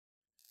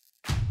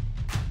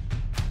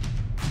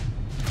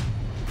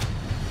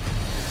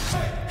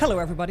Hello,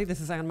 everybody.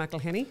 This is Anne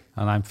McElhinney.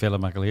 And I'm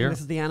Phelim McAleer.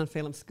 This is the Anne and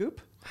Phelim Scoop.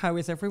 How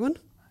is everyone?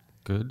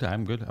 Good.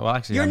 I'm good. Well,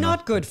 actually, you're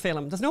not good,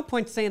 Phelim. There's no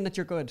point saying that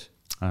you're good.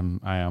 I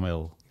am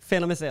ill.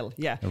 Phelim is ill,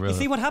 yeah. Really? You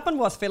see, what happened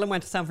was Phelim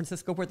went to San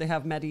Francisco where they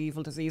have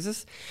medieval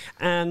diseases,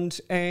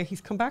 and he's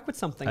come back with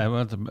something. I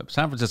went to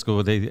San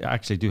Francisco. They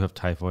actually do have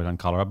typhoid and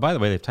cholera. By the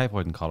way, they have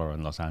typhoid and cholera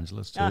in Los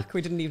Angeles too. We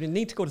didn't even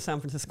need to go to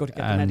San Francisco to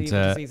get the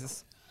medieval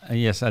diseases.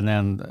 Yes, and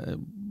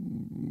then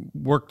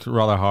worked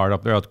rather hard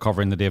up there out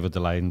covering the David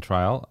Daleiden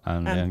trial.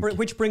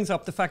 Which brings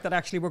up the fact that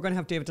actually we're going to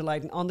have David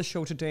Daleiden on the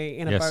show today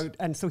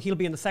and so he'll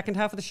be in the second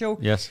half of the show.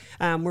 Yes.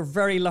 We're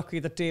very lucky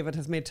that David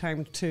has made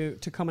time to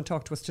come and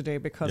talk to us today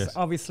because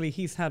obviously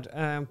he's had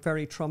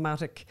very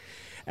traumatic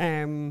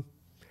 8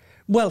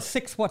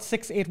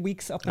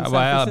 weeks up in San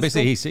Francisco.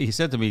 Basically, he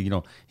said to me,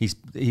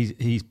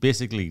 he's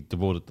basically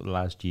devoted the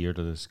last year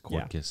to this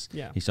court case.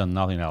 Yeah. He's done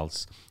nothing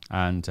else,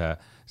 and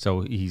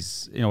so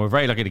he's, we're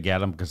very lucky to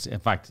get him because, in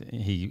fact,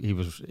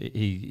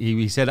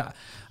 he said,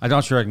 I'm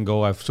not sure I can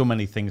go. I have so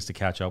many things to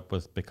catch up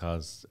with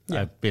because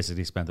I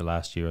basically spent the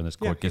last year in this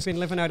court case. He's been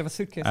living out of a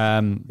suitcase.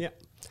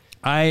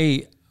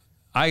 I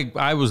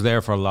was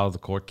there for a lot of the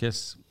court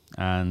case,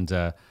 and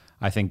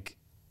I think,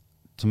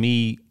 to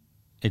me,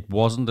 it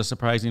wasn't a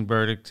surprising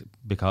verdict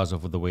because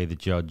of the way the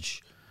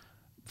judge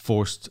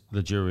forced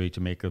the jury to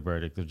make a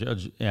verdict. The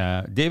judge,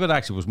 David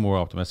actually was more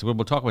optimistic.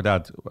 We'll talk about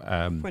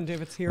that when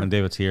David's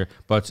here.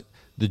 But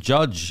the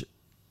judge,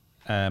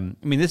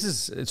 this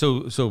is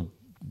so.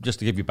 Just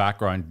to give you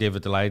background,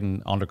 David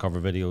Daleiden,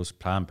 undercover videos,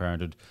 Planned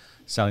Parenthood,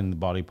 selling the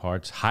body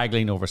parts,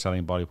 haggling over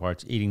selling body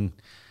parts, eating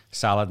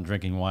salad and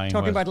drinking wine.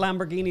 Talking about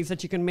Lamborghinis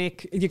that you can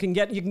make. You can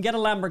get a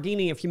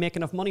Lamborghini if you make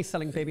enough money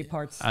selling baby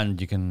parts. And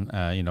you can,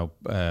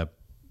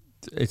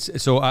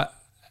 it's so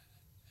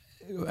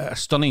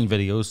stunning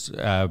videos,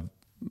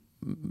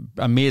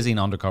 amazing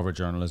undercover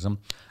journalism,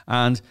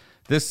 and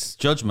this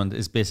judgment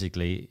is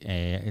basically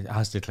it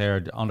has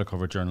declared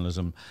undercover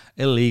journalism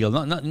illegal.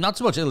 Not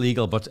so much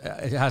illegal, but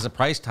it has a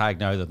price tag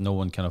now that no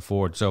one can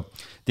afford. So,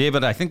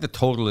 David, I think the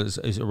total is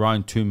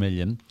around $2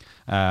 million.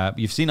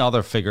 You've seen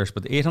other figures,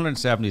 but the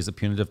 870 is the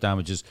punitive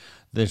damages.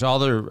 There's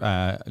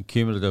other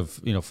cumulative,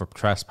 for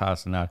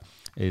trespass and that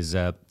is.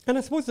 And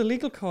I suppose the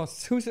legal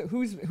costs. Who's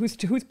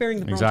bearing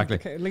the brunt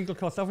of the legal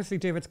costs? Obviously,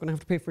 David's going to have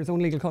to pay for his own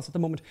legal costs at the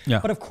moment. Yeah.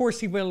 But of course,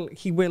 he will.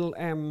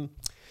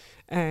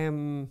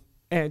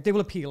 They will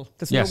appeal.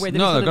 There's no way.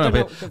 They're going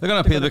to appeal. They're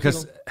going to appeal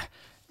because,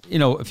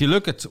 if you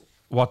look at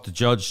what the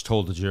judge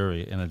told the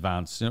jury in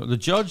advance, the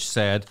judge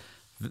said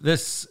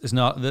this is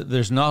not.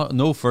 There's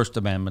no First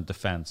Amendment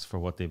defense for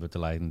what David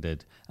Daleiden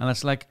did, and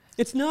it's like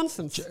it's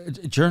nonsense.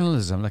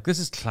 Journalism, like this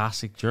is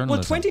classic journalism.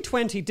 Well,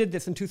 2020 did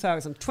this in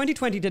 2000.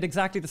 2020 did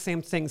exactly the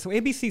same thing. So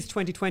ABC's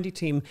 2020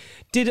 team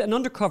did an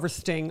undercover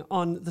sting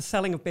on the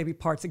selling of baby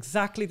parts.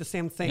 Exactly the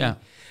same thing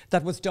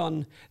that was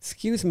done.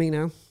 Excuse me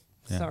now.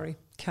 Yeah. Sorry.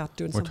 Cat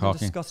doing something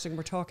disgusting.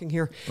 We're talking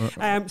here.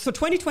 So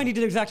 2020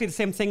 did exactly the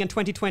same thing, and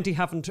 2020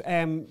 haven't,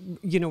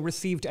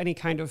 received any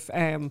kind of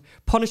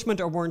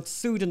punishment or weren't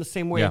sued in the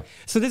same way. Yeah.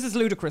 So this is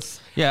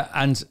ludicrous. Yeah,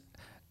 and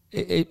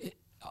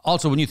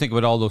also when you think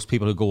about all those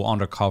people who go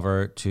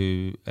undercover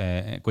to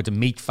go to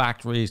meat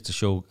factories to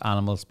show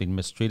animals being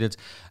mistreated.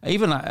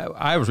 Even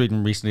I was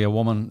reading recently a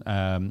woman.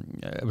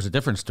 It was a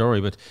different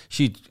story, but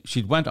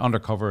she'd went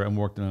undercover and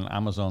worked in an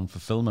Amazon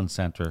fulfillment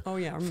center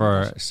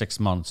for 6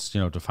 months.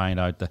 To find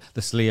out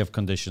the slave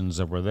conditions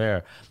that were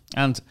there.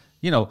 And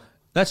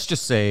let's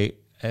just say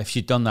if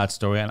she'd done that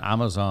story and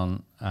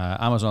Amazon's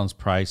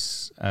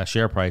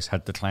share price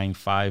had declined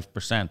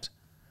 5%,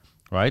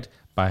 right,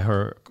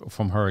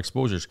 from her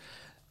exposures.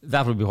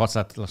 That would be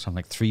something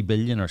like 3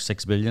 billion or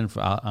 6 billion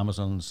for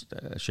Amazon's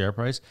share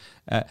price.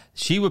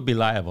 She would be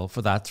liable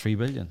for that 3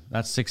 billion.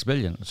 That's 6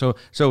 billion. So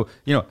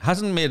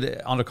hasn't made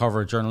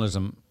undercover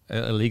journalism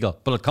illegal,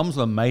 but it comes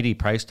with a mighty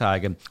price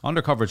tag. And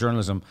undercover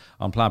journalism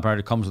on Planned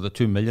Parenthood comes with a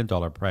 $2 million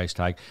price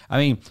tag. I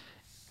mean,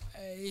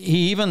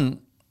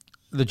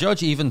 the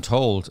judge even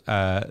told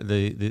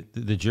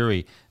the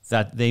jury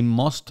that they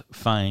must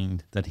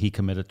find that he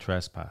committed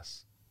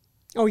trespass.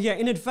 Oh, yeah.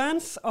 In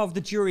advance of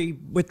the jury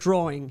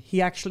withdrawing,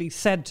 he actually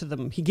said to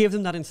them, he gave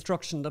them that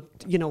instruction that,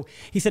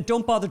 he said,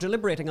 don't bother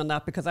deliberating on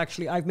that because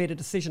actually I've made a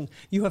decision.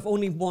 You have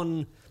only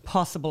one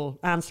possible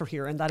answer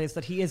here, and that is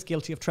that he is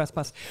guilty of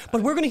trespass.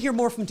 But we're going to hear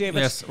more from David.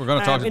 Yes, we're going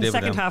to talk to David in the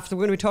second half. So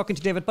we're going to be talking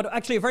to David. But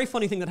actually, a very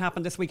funny thing that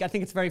happened this week, I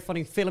think it's very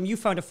funny. Phelim, you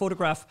found a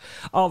photograph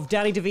of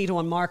Danny DeVito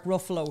and Mark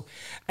Ruffalo.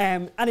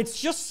 And it's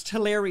just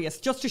hilarious,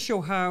 just to show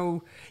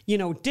how,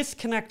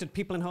 disconnected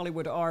people in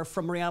Hollywood are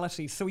from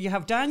reality. So you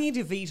have Danny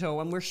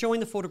DeVito, and we're showing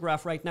the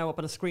photograph right now up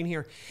on the screen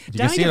here. You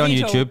can see it on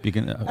YouTube. You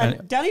can.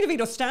 Danny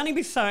DeVito standing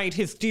beside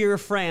his dear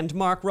friend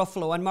Mark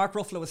Ruffalo, and Mark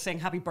Ruffalo is saying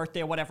happy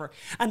birthday or whatever.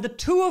 And the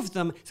two of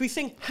them, so he's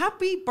saying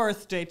happy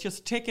birthday,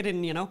 just take it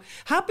in,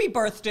 happy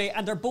birthday,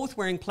 and they're both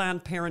wearing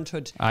Planned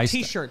Parenthood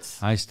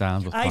t-shirts. I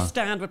stand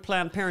with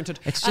Planned Parenthood.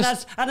 And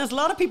as a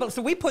lot of people,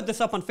 so we put this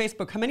up on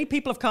Facebook. How many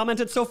people have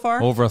commented so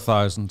far? Over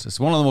 1,000.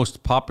 It's one of the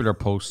most popular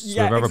posts we've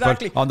ever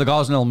put on the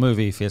Gosnell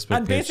Movie Facebook page.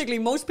 And basically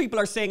most people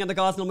are saying on the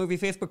Gosnell Movie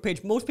Facebook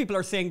page, most people people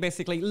are saying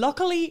basically,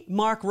 luckily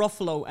Mark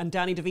Ruffalo and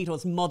Danny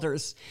DeVito's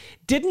mothers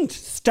didn't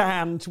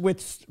stand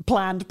with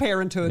Planned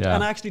Parenthood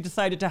and actually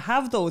decided to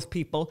have those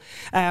people.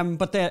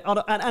 But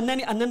and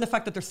then the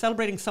fact that they're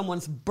celebrating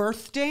someone's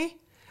birthday.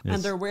 Yes.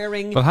 And they're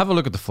wearing... But have a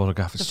look at the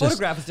photograph. The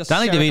photograph is just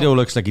Danny DeVito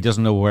looks like he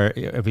doesn't know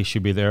if he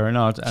should be there or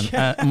not.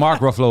 And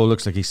Mark Ruffalo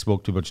looks like he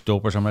smoked too much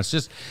dope or something.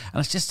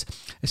 It's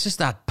just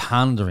that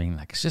pandering.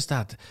 Like, it's just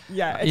that...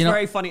 Yeah, it's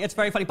very funny. It's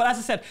very funny. But as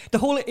I said, the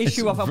whole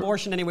issue of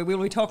abortion anyway,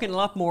 we'll be talking a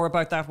lot more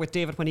about that with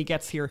David when he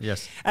gets here.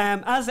 Yes.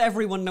 As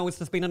everyone knows,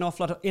 there's been an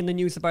awful lot in the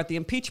news about the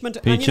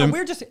impeachment. Peach and,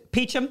 we're just...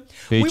 Peach him.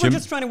 We were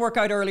just trying to work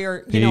out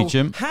earlier,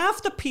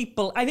 half the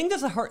people... I think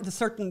there's a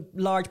certain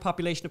large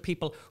population of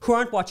people who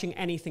aren't watching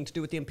anything to do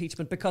with the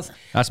impeachment because...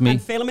 That's me. And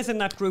Phelim is in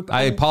that group.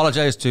 I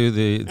apologise to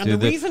the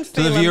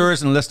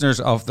viewers and listeners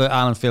of the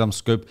Alan Phelim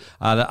Scoop.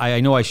 I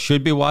know I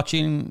should be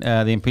watching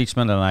the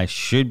impeachment and I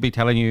should be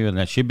telling you and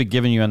I should be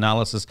giving you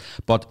analysis,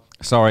 but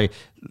sorry,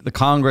 the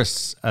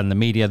Congress and the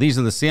media, these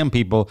are the same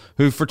people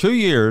who for 2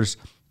 years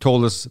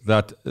told us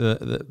that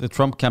the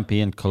Trump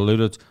campaign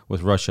colluded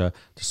with Russia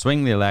to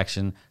swing the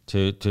election,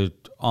 to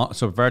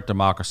subvert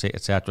democracy,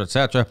 etc.,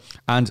 etc.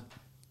 And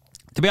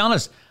to be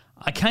honest,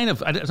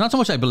 it's not so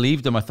much I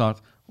believed them, I thought,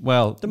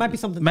 well, there might be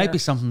something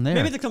there.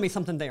 Maybe there could be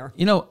something there.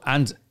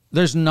 And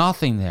there's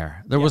nothing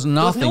there. There was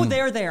nothing. There was no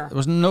there there. There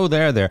was no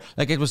there.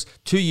 Like, it was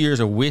 2 years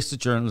of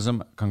wasted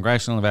journalism,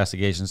 congressional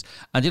investigations.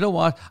 And you know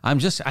what? I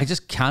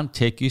just can't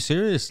take you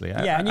seriously.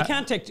 And you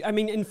can't take, I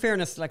mean, in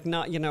fairness, like,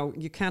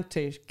 you can't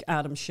take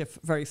Adam Schiff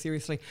very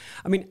seriously.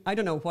 I mean, I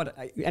don't know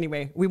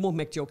anyway, we won't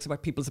make jokes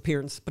about people's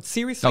appearance, but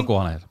seriously. Don't go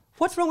on ahead.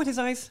 What's wrong with his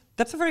eyes?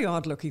 That's a very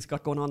odd look he's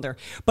got going on there.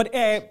 But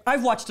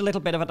I've watched a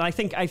little bit of it.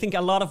 And I think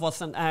a lot of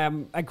us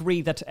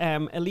agree that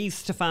Elise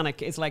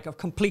Stefanik is like a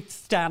complete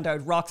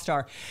standout rock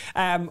star.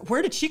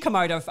 Where did she come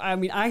out of? I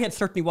mean, I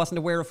certainly wasn't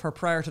aware of her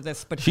prior to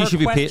this. But she should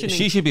be paid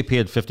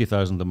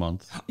 $50,000 a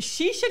month.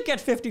 She should get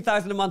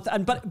 $50,000 a month.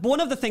 But one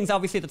of the things,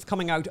 obviously, that's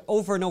coming out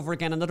over and over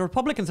again, and that the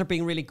Republicans are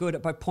being really good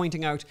about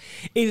pointing out,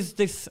 is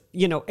this,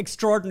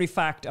 extraordinary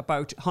fact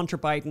about Hunter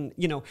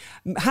Biden,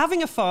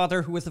 having a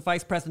father who was the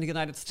vice president of the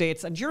United States.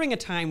 And during a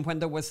time when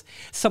there was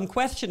some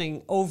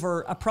questioning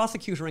over a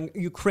prosecutor in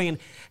Ukraine,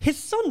 his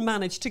son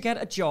managed to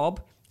get a job.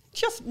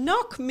 Just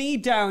knock me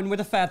down with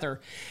a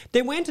feather.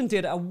 They went and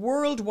did a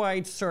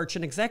worldwide search,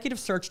 an executive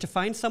search, to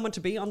find someone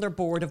to be on their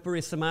board of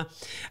Burisma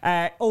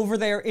over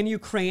there in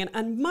Ukraine.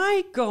 And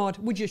my God,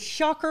 would you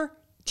shock her?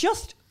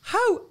 Just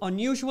how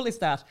unusual is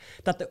that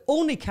the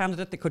only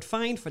candidate they could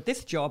find for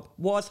this job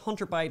was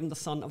Hunter Biden, the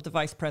son of the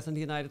Vice President of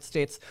the United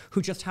States,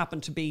 who just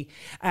happened to be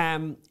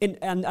and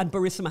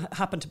Burisma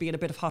happened to be in a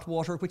bit of hot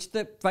water, which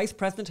the Vice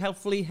President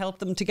helpfully helped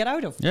them to get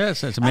out of.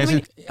 Yes, it's amazing. I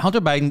mean,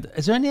 Hunter Biden,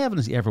 is there any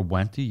evidence he ever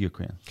went to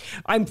Ukraine?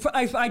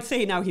 I'd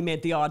say now he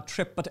made the odd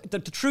trip, but the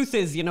truth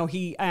is,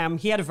 he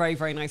had a very,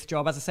 very nice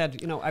job. As I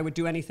said, I would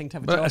do anything to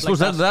have a job. I suppose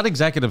that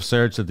executive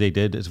search that they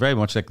did is very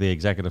much like the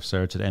executive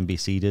search that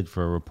NBC did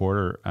for a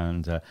reporter,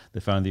 and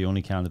they found the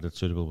only candidate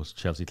suitable was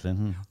Chelsea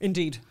Clinton.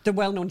 Indeed. The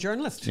well-known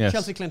journalist,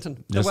 Chelsea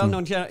Clinton.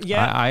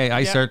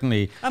 I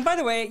certainly... And by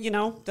the way,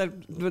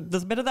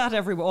 there's a bit of that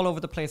all over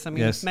the place. I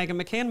mean,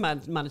 Meghan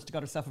McCain managed to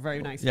get herself a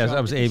very nice job. Yes,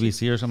 that was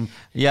ABC or something.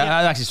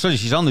 Actually,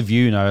 she's on The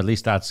View now. At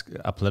least that's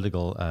a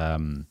political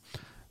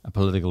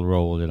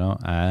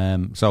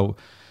role, So...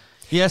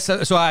 Yes,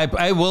 so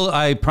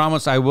I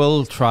promise I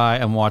will try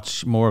and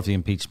watch more of the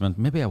impeachment.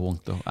 Maybe I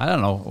won't, though. I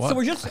don't know. So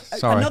we're just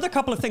another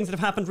couple of things that have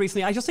happened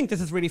recently. I just think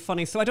this is really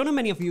funny. So I don't know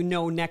many of you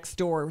know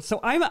Nextdoor. So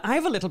I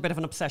have a little bit of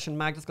an obsession.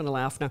 Magda's going to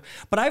laugh now.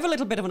 But I have a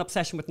little bit of an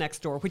obsession with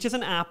Nextdoor, which is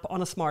an app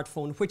on a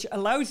smartphone which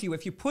allows you,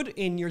 if you put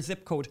in your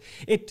zip code,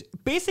 it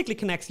basically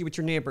connects you with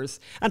your neighbours.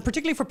 And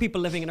particularly for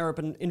people living in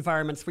urban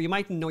environments where you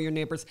mightn't know your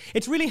neighbours,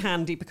 it's really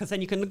handy because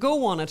then you can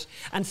go on it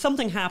and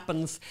something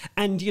happens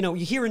and, you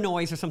hear a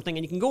noise or something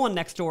and you can go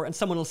on Nextdoor and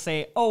someone will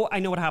say, oh, I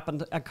know what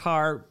happened, a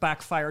car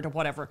backfired or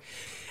whatever.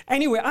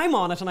 Anyway, I'm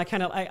on it and I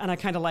kind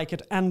of like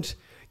it. And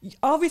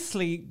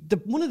obviously,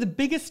 one of the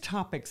biggest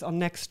topics on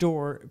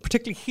Nextdoor,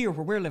 particularly here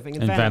where we're living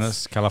in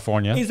Venice,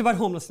 California, is about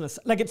homelessness.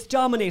 Like, it's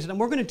dominated, and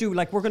we're going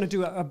to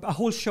do a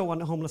whole show on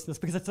homelessness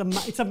because it's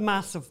a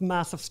massive,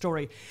 massive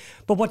story.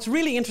 But what's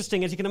really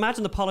interesting is you can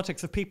imagine the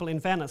politics of people in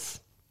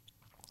Venice.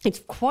 It's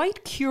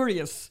quite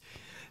curious.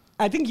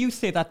 I think you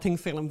say that thing,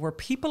 Phelim, where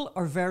people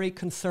are very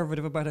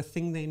conservative about a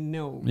thing they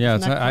know. Yeah,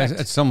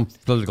 it's some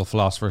political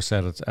philosopher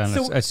said it, and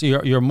so it's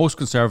you're most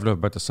conservative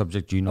about the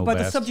subject you know about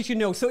best. The subject you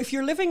know. So if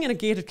you're living in a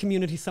gated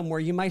community somewhere,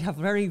 you might have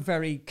very,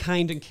 very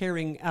kind and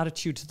caring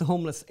attitude to the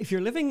homeless. If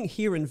you're living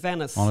here in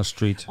Venice, on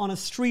a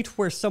street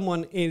where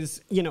someone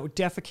is,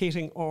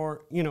 defecating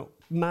or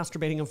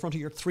masturbating in front of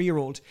your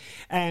 3-year-old,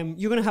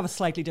 you're going to have a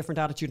slightly different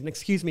attitude. And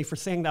excuse me for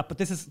saying that, but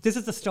this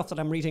is the stuff that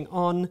I'm reading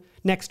on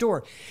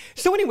Nextdoor.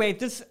 So anyway,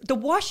 the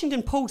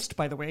Washington Post,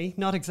 by the way,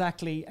 not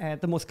exactly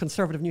the most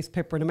conservative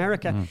newspaper in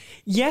America,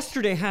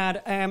 yesterday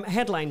had a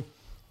headline,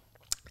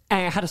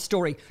 had a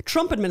story.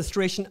 Trump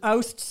administration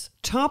ousts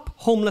top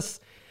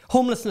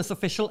homelessness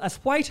official as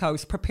White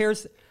House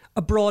prepares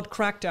a broad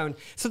crackdown.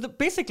 So that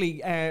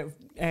basically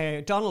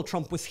Donald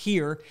Trump was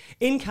here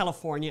in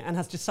California and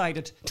has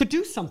decided to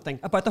do something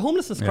about the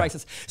homelessness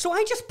crisis. So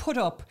I just put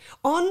up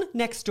on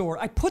Nextdoor,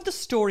 I put the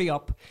story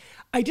up.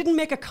 I didn't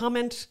make a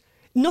comment,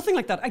 nothing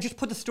like that. I just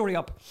put the story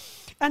up.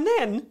 And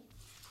then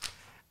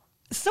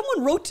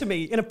someone wrote to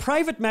me in a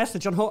private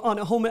message on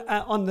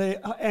the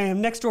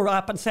Nextdoor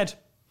app and said,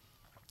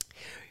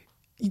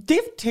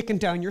 they've taken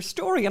down your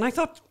story. And I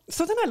thought,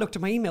 so then I looked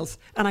at my emails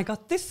and I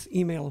got this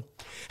email.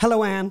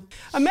 Hello, Anne.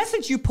 A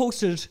message you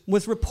posted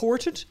was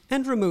reported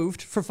and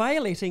removed for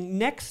violating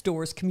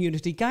Nextdoor's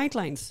community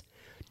guidelines.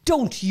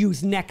 Don't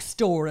use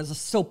Nextdoor as a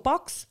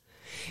soapbox.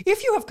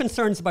 If you have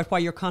concerns about why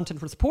your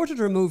content was reported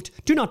or removed,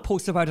 do not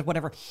post about it,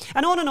 whatever.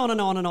 And on and on and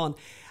on and on.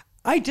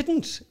 I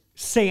didn't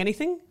say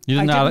anything. You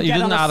didn't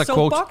add a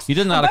quote. You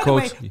didn't add a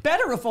quote.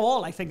 Better of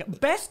all, I think,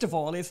 best of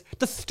all is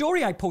the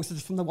story I posted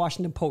is from the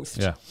Washington Post.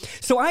 Yeah.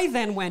 So I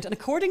then went, and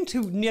according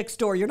to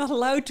Nextdoor, you're not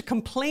allowed to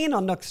complain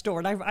on Nextdoor,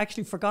 and I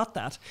actually forgot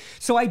that.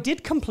 So I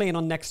did complain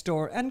on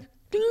Nextdoor, and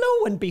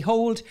lo and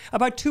behold,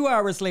 about 2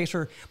 hours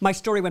later, my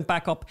story went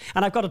back up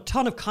and I've got a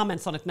ton of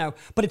comments on it now.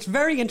 But it's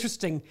very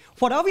interesting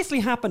what obviously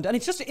happened. And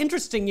it's just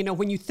interesting, you know,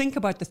 when you think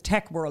about the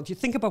tech world, you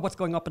think about what's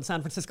going up in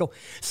San Francisco.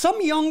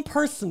 Some young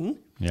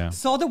person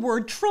saw the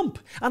word Trump.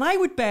 And I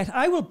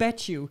will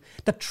bet you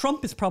that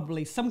Trump is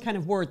probably some kind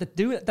of word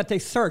that they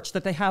search,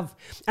 that they have.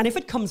 And if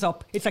it comes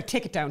up, it's like,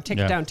 take it down, take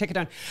it down, take it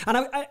down.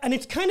 And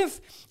it's kind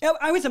of,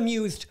 I was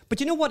amused.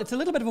 But you know what? It's a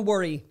little bit of a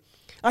worry.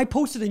 I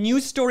posted a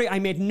news story. I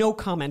made no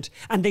comment,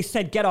 and they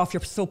said, "Get off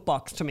your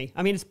soapbox" to me.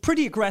 I mean, it's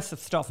pretty aggressive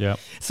stuff. Yeah.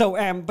 So,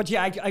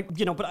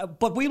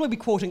 but we will be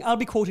quoting. I'll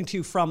be quoting to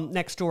you from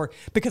Nextdoor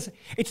because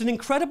it's an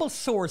incredible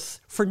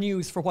source for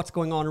news for what's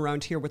going on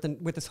around here with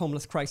this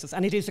homeless crisis,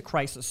 and it is a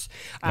crisis.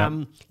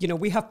 You know,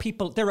 we have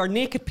people. There are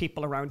naked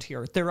people around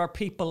here. There are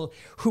people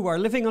who are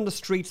living on the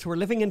streets, who are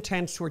living in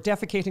tents, who are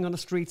defecating on the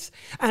streets,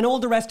 and all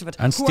the rest of it.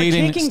 And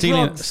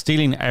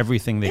stealing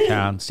everything they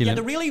can. Yeah,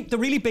 the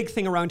really big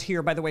thing around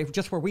here, by the way,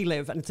 just where we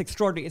live, and it's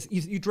extraordinary, is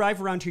you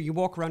drive around here, you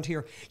walk around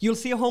here, you'll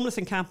see a homeless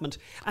encampment,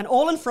 and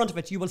all in front of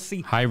it you will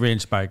see high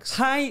range bikes,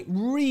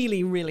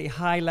 really, really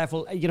high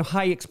level,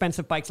 high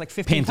expensive bikes, like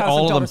 $15,000.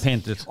 All of them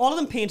painted. All of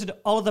them painted,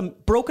 all of them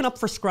broken up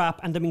for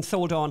scrap, and they're being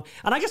sold on.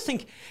 And I just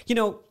think,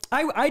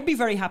 I'd be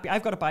very happy.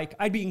 I've got a bike.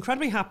 I'd be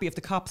incredibly happy if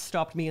the cops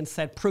stopped me and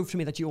said, prove to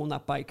me that you own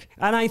that bike.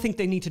 And I think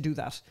they need to do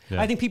that.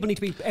 Yeah. I think people need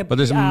to be But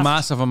there's a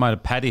massive amount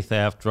of petty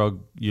theft,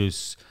 drug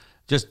use.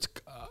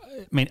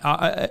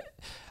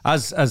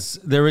 As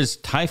there is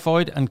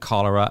typhoid and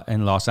cholera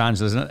in Los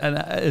Angeles. And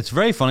it's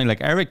very funny,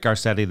 like Eric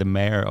Garcetti, the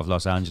mayor of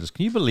Los Angeles,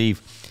 can you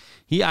believe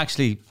he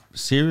actually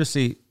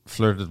seriously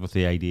flirted with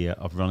the idea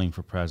of running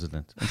for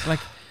president? It's like...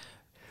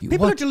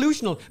 People are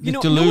delusional.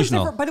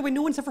 Delusional. By the way,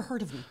 no one's ever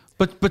heard of him.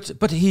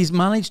 But he's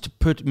managed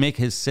to make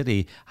his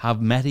city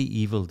have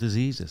medieval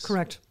diseases.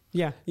 Correct.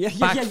 Yeah.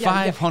 Back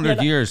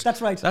 500 years.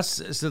 That's right. That's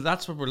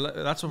what we're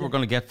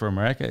going to get for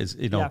America is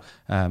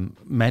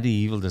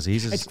medieval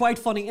diseases. It's quite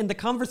funny in the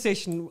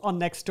conversation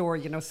on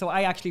Nextdoor. So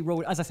I actually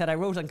wrote, as I said, I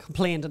wrote and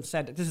complained and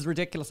said, this is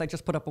ridiculous. I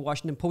just put up a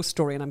Washington Post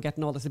story and I'm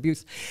getting all this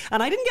abuse.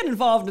 And I didn't get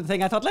involved in the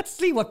thing. I thought, let's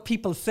see what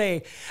people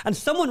say. And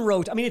someone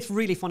wrote, I mean, it's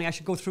really funny. I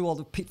should go through all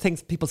the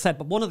things people said.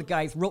 But one of the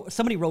guys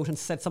somebody wrote and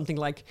said something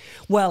like,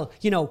 well,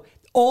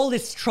 all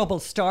this trouble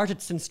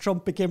started since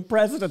Trump became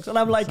president. And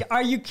I'm like,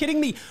 are you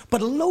kidding me?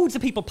 But loads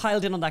of people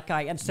piled in on that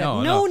guy and said,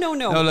 no.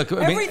 Look,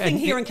 everything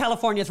here in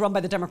California is run by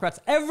the Democrats.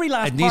 Every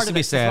last part of it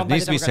is run by the Democrats. It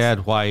needs to be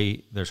said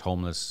why there's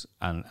homeless.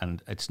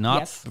 And it's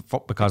not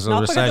because of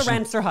the recession. It's not because the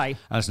rents are high.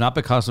 And it's not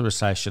because of the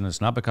recession. It's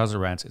not because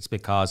of rents. It's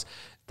because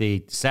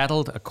they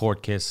settled a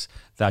court case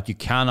that you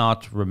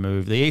cannot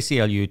remove. The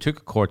ACLU took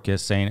a court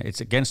case saying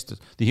it's against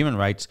the human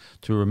rights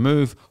to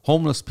remove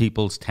homeless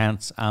people's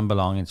tents and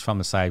belongings from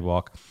the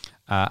sidewalk.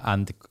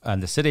 And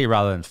the city,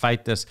 rather than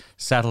fight this,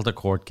 settled a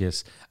court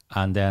case,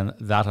 and then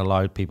that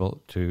allowed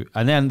people to.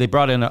 And then they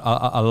brought in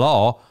a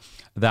law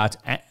that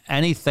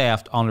any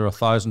theft under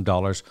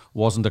 $1,000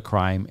 wasn't a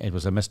crime; it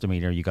was a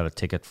misdemeanor. You got a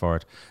ticket for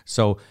it.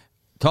 So,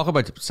 talk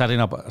about setting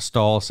up a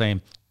stall,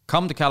 saying,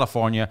 "Come to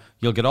California,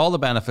 you'll get all the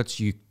benefits.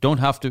 You don't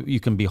have to.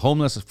 You can be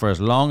homeless for as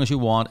long as you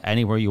want,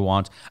 anywhere you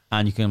want,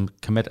 and you can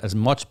commit as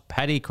much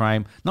petty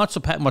crime, not so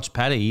much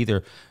petty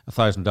either,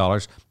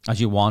 $1,000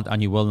 as you want,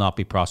 and you will not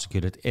be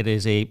prosecuted. It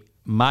is a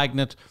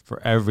magnet for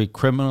every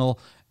criminal,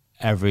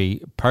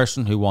 every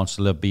person who wants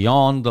to live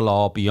beyond the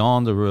law,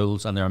 beyond the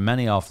rules, and there are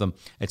many of them.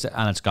 It's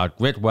got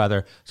great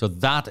weather, so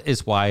that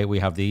is why we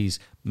have these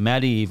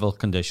medieval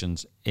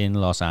conditions in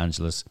Los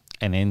Angeles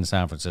and in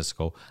San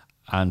Francisco.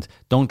 And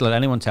don't let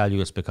anyone tell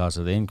you it's because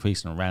of the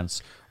increase in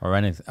rents or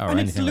anything. And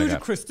it's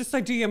ludicrous, this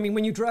idea. I mean,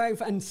 when you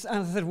drive and as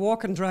I said,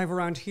 walk and drive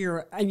around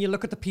here, and you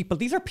look at the people.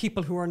 These are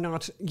people who are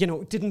not,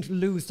 didn't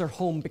lose their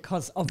home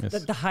because of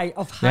the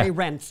high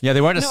rents. Yeah,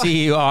 they weren't a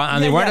CEO,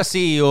 and they weren't a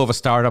CEO of a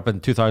startup in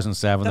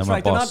 2007. That's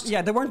right. Bust.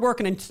 They weren't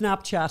working in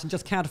Snapchat and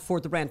just can't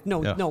afford the rent. No.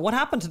 What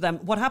happened to them?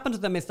 What happened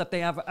to them is that they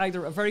have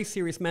either a very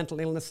serious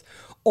mental illness,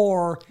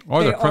 or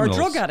they are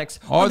drug addicts,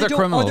 or they're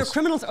criminals, or they're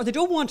criminals, or they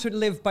don't want to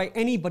live by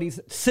anybody's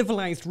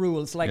civilized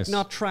rules, like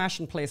not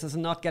trashing places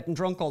and not getting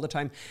drunk all the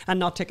time and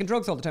not taking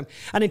drugs all the time.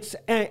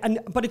 And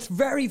but it's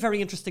very,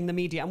 very interesting, the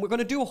media, and we're going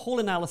to do a whole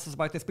analysis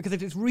about this because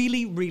it is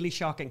really, really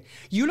shocking.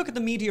 You look at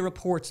the media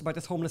reports about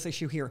this homeless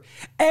issue here.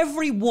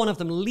 Every one of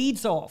them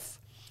leads off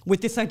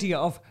with this idea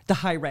of the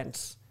high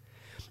rents.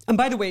 And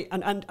by the way,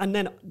 and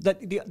then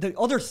the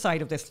other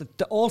side of this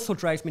that also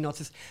drives me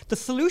nuts is the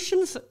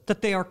solutions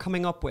that they are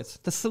coming up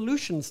with, the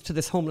solutions to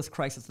this homeless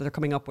crisis that they're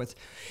coming up with,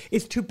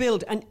 is to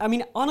build, and I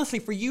mean, honestly,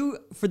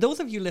 for those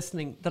of you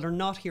listening that are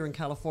not here in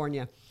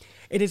California,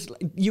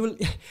 you will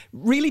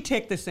really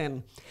take this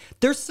in.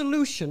 Their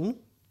solution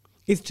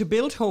is to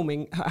build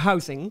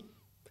housing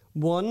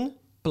 1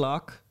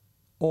 block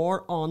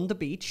or on the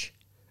beach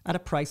at a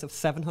price of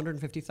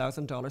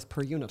 $750,000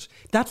 per unit.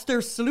 That's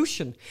their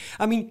solution.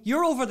 I mean,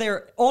 you're over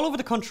there, all over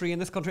the country, in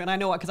this country, and I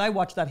know because I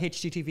watch that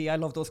HGTV. I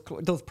love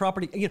those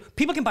property.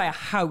 People can buy a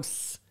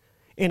house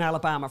in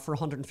Alabama for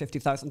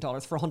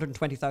 $150,000, for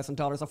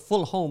 $120,000, a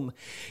full home.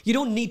 You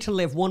don't need to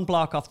live 1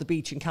 block off the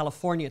beach in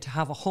California to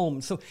have a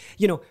home. So,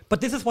 but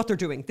this is what they're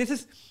doing.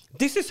 This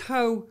is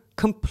how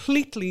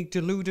completely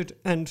deluded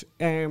and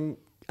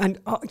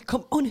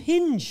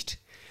unhinged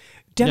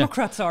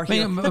Democrats are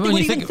here. That they wouldn't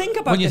even think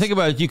about when you think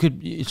about it,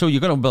 you're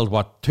going to build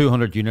what,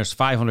 200 units,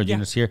 500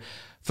 units here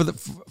for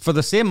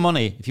the same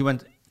money. If you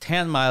went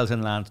 10 miles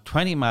inland,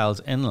 20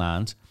 miles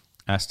inland,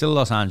 still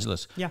Los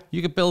Angeles,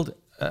 you could build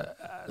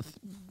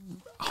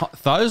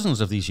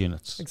thousands of these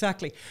units.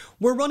 Exactly.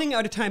 We're running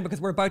out of time because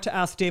we're about to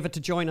ask David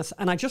to join us,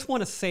 and I just want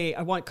to say,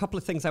 a couple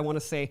of things I want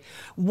to say.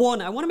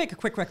 One, I want to make a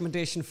quick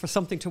recommendation for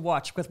something to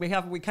watch, because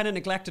we kind of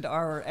neglected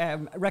our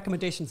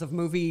recommendations of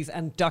movies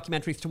and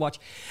documentaries to watch.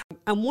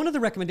 And one of the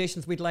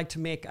recommendations we'd like to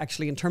make,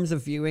 actually, in terms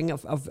of viewing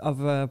of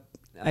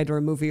either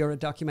a movie or a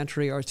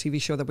documentary or a TV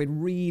show that we'd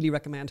really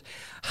recommend,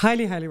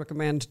 highly, highly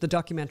recommend the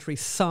documentary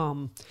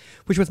Psalm,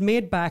 which was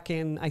made back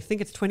in, I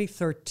think it's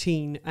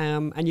 2013,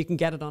 and you can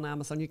get it on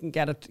Amazon. You can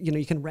get it,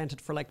 you can rent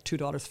it for like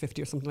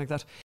 $2.50 or something like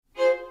that.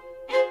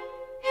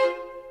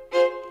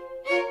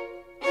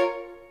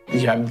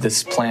 You have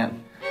this plant,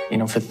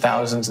 for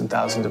thousands and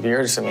thousands of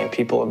years. I mean,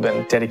 people have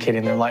been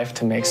dedicating their life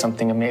to make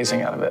something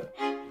amazing out of it.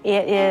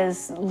 It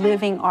is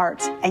living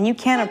art, and you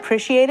can't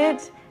appreciate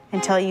it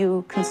until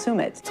you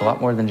consume it. It's a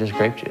lot more than just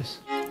grape juice.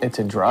 It's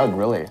a drug,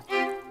 really.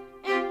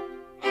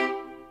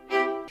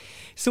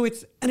 So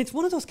it's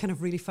one of those kind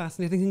of really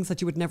fascinating things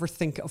that you would never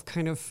think of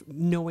kind of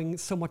knowing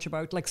so much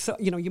about. Like, so,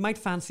 you might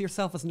fancy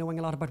yourself as knowing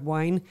a lot about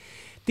wine.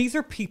 These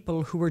are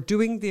people who are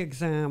doing the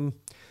exam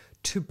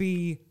to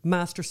be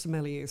master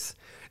sommeliers,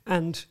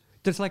 and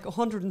there's like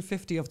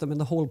 150 of them in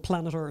the whole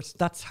planet Earth.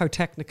 That's how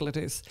technical it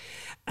is.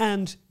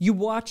 And you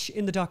watch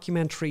in the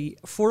documentary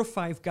 4 or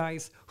 5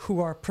 guys who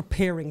are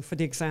preparing for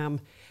the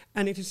exam.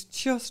 And it is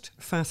just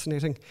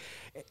fascinating.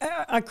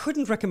 I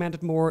couldn't recommend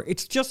it more.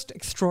 It's just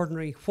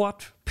extraordinary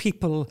what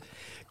people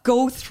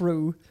go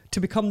through to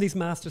become these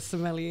master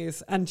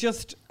sommeliers. And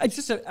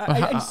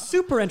it's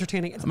super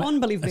entertaining. It's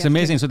unbelievable. It's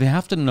amazing. So they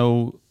have to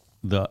know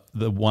the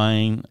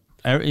wine.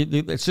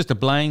 It's just a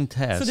blind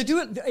test. So they do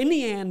it in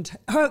the end.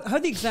 How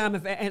the exam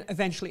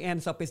eventually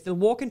ends up is they'll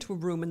walk into a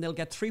room and they'll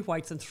get 3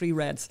 whites and 3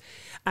 reds,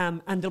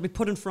 and they'll be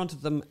put in front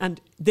of them,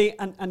 and they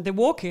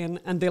walk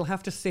in and they'll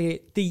have to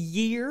say the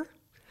year,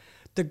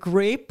 the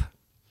grape.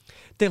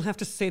 They'll have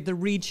to say the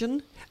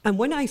region. And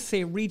when I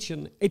say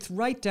region, it's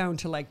right down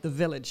to like the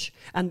village.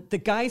 And the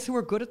guys who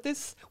are good at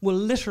this will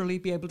literally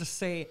be able to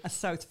say a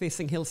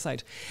south-facing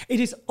hillside. It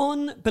is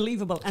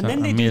unbelievable. And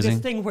then they do this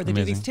thing where they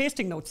do these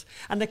tasting notes,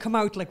 and they come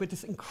out like with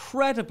this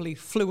incredibly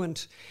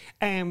fluent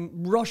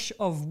rush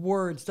of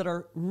words that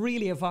are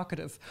really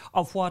evocative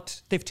of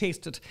what they've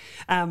tasted.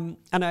 And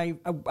I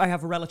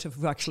have a relative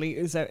who actually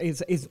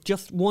is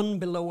just one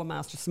below a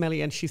master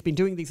sommelier, and she's been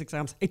doing these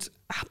exams. It's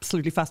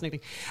absolutely fascinating.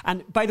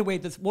 And by the way,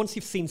 once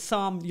you've seen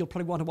Psalm, you'll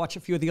probably want to watch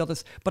a few of the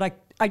others. But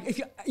if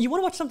you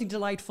want to watch something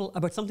delightful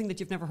about something that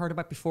you've never heard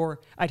about before,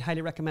 I'd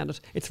highly recommend it.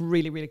 It's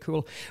really, really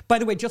cool. By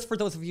the way, just for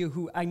those of you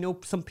who, I know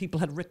some people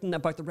had written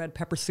about the red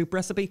pepper soup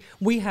recipe,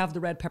 we have the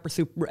red pepper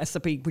soup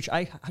recipe, which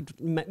I had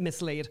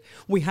mislaid.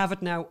 We have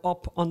it now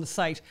up on the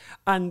site,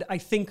 and I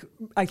think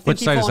which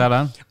site is that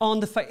on? On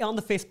the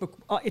Facebook.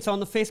 It's on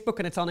the Facebook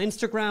and it's on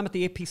Instagram at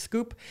the AP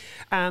Scoop,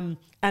 and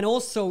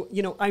also,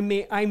 I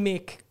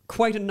make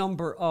quite a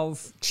number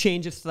of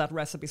changes to that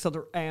recipe. So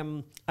there,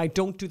 I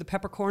don't do the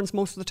peppercorns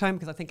most of the time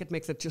because I think it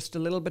makes it just a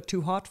little bit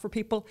too hot for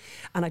people.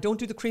 And I don't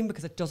do the cream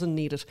because it doesn't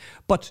need it.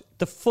 But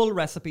the full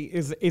recipe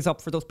is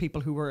up for those people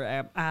who were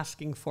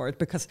asking for it,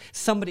 because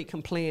somebody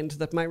complained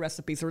that my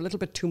recipes are a little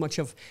bit too much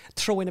of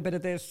throw in a bit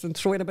of this and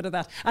throw in a bit of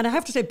that. And I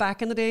have to say,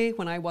 back in the day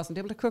when I wasn't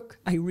able to cook,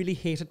 I really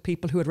hated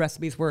people who had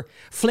recipes where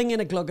fling in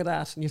a glug of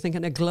that. And you're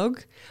thinking, a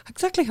glug?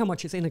 Exactly how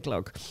much is in a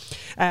glug?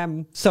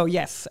 So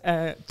yes,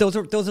 those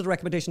are the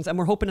recommendations. And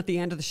we're hoping at the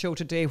end of the show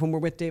today, when we're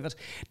with David,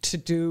 to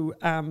do...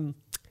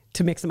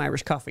 to make some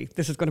Irish coffee.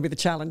 This is going to be the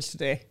challenge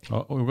today.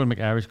 Oh, we're going to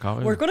make Irish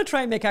coffee? We're going to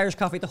try and make Irish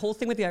coffee. The whole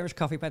thing with the Irish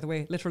coffee, by the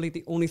way, literally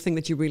the only thing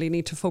that you really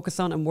need to focus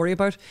on and worry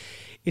about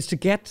is to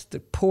get the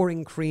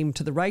pouring cream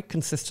to the right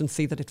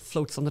consistency, that it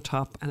floats on the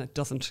top and it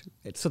doesn't,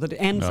 so that it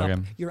ends up,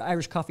 your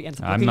Irish coffee ends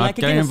up looking like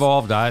a Guinness. I'm not getting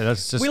involved.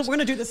 That's just... We're going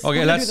to do this.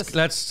 Okay,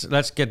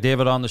 let's get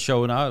David on the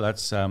show now.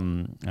 Let's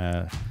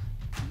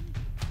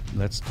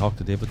talk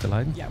to David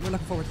Daleiden. Yeah, we're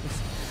looking forward to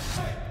this.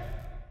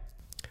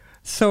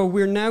 So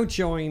we're now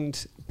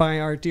joined by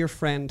our dear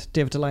friend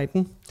David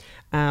Daleiden.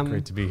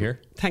 Great to be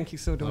here. Thank you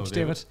so much,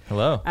 David.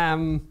 Hello.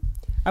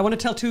 I want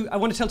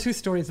to tell two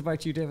stories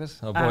about you, David.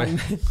 Oh boy.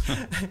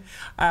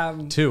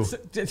 Two.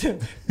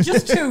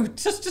 Just two.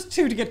 Just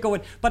two to get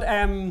going. But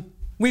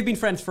we've been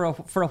friends for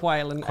a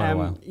while,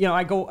 and you know,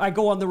 I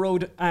go on the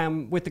road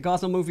with the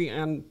Gosnell movie,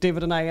 and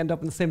David and I end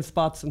up in the same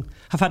spots, and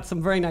have had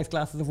some very nice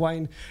glasses of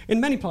wine in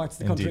many parts of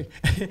the country,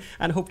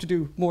 and hope to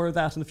do more of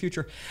that in the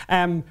future.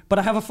 But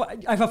I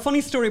have a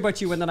funny story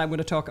about you, and then I'm going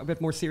to talk a bit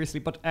more seriously.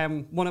 But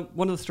one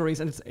of the stories,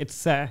 and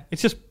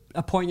it's just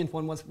a poignant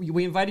one, was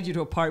we invited you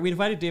to a party. We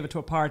invited David to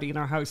a party in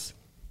our house.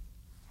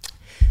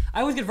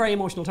 I always get very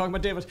emotional talking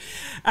about David,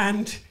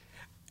 and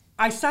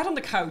I sat on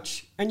the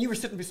couch and you were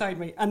sitting beside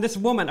me, and this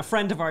woman, a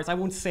friend of ours, I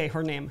won't say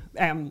her name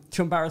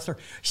to embarrass her,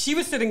 she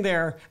was sitting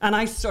there, and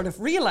I sort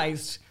of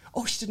realised,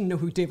 oh, she didn't know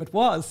who David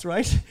was,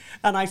 right?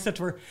 And I said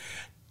to her,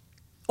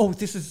 oh,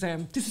 this is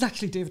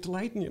actually David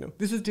Daleiden, you know.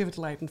 This is David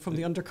Daleiden from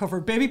the Undercover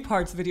Baby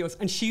Parts videos.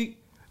 And she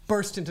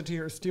burst into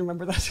tears. Do you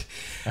remember that?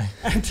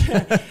 And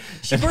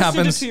she burst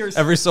into tears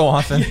every so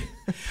often.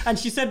 And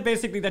she said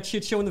basically that she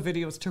had shown the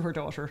videos to her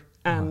daughter,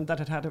 and that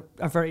it had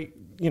a very,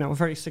 you know, a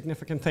very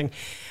significant thing.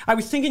 I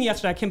was thinking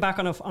yesterday, I came back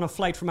on a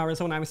flight from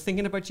Arizona. I was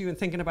thinking about you and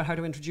thinking about how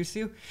to introduce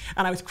you,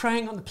 and I was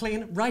crying on the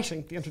plane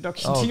writing the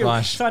introduction to you.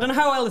 Gosh. So I don't know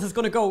how well this is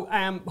going to go.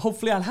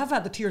 Hopefully I'll have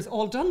had the tears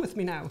all done with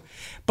me now.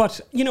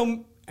 But you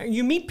know,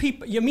 you meet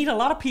people, you meet a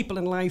lot of people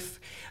in life.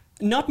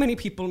 Not many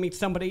people meet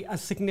somebody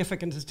as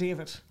significant as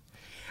David.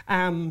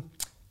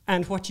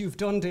 And what you've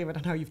done, David,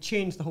 and how you've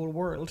changed the whole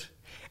world.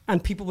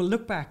 And people will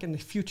look back in the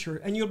future,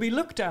 and you'll be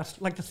looked at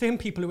like the same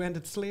people who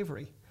ended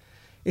slavery,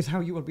 is how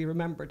you will be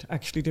remembered,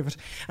 actually, David.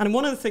 And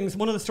one of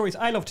the stories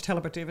I love to tell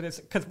about David is,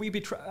 because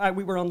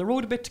we were on the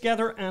road a bit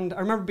together, and I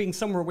remember being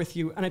somewhere with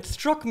you, and it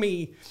struck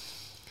me,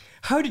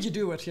 how did you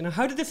do it? You know,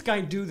 how did this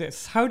guy do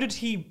this? How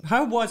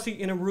was he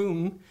in a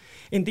room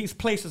in these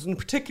places? And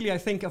particularly,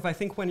 I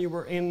think when you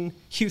were in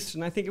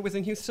Houston, I think it was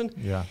in Houston.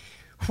 Yeah.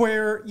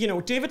 Where, you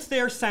know, David's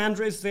there,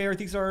 Sandra is there.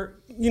 These are,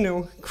 you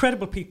know,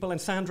 incredible people,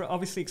 and Sandra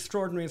obviously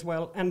extraordinary as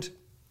well. And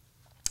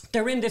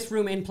they're in this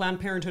room in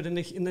Planned Parenthood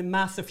in the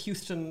massive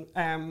Houston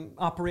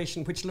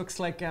operation, which looks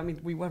like,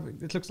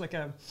 it looks like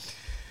a...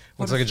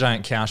 Looks like a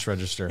giant cash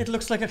register. It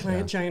looks like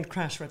a giant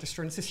cash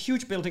register. And it's this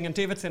huge building, and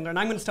David's in there. And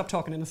I'm going to stop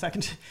talking in a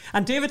second.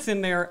 And David's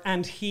in there,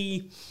 and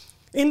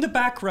in the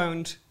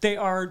background, they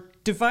are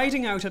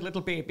dividing out a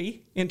little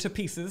baby into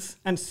pieces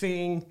and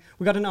saying,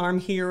 we got an arm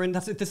here, and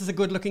this is a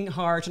good-looking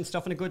heart and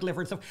stuff, and a good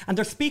liver and stuff. And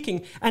they're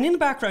speaking. And in the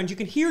background, you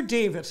can hear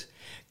David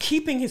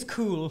keeping his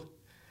cool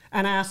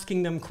and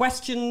asking them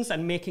questions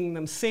and making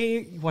them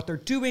say what they're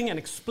doing and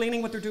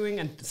explaining what they're doing.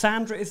 And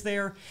Sandra is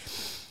there.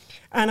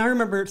 And I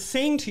remember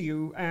saying to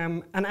you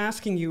and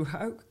asking you,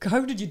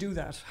 how did you do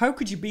that? How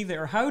could you be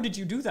there? How did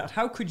you do that?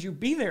 How could you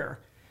be there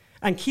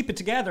and keep it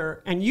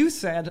together? And you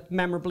said,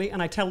 memorably,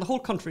 and I tell the whole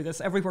country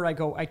this, everywhere I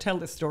go, I tell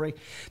this story,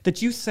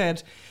 that you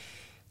said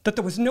that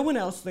there was no one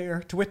else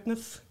there to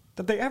witness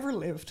that they ever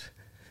lived,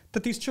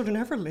 that these children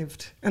ever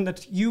lived, and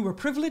that you were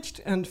privileged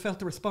and felt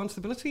the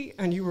responsibility,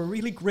 and you were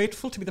really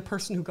grateful to be the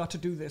person who got to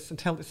do this and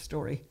tell this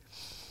story.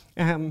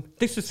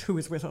 This is who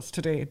is with us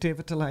today,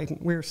 David Daleiden.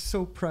 We're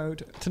so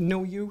proud to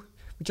know you.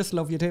 We just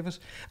love you, David,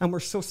 and we're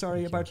so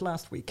sorry about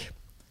last week.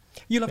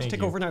 You'll have to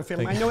take over now,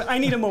 Phil. I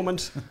need a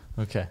moment.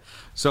 Okay.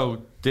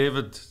 So,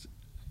 David,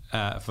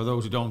 for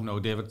those who don't know,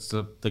 David's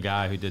the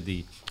guy who did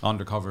the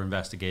undercover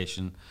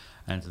investigation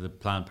into the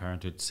Planned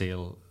Parenthood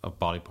sale of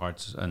body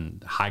parts,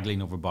 and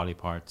haggling over body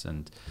parts,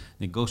 and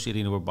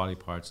negotiating over body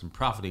parts, and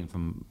profiting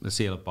from the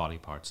sale of body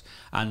parts.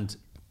 And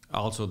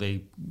also,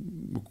 they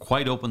were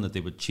quite open that they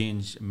would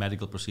change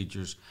medical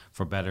procedures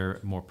for better,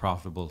 more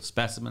profitable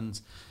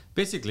specimens.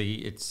 Basically,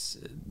 it's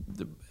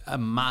a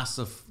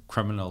massive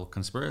criminal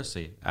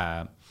conspiracy.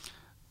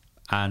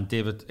 And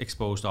David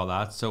exposed all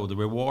that. So the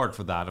reward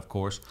for that, of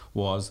course,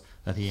 was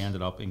that he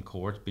ended up in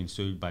court being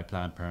sued by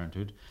Planned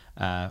Parenthood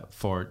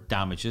for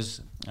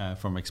damages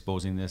from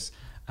exposing this.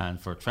 and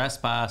for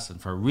trespass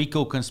and for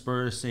RICO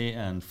conspiracy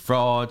and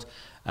fraud.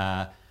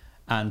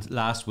 And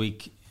last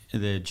week,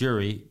 the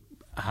jury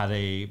had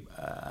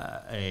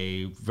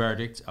a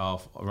verdict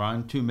of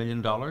around $2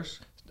 million.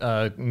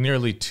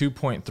 Nearly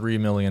 $2.3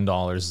 million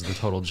is the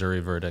total jury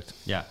verdict.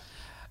 Yeah.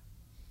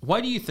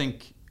 Why do you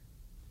think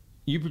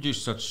you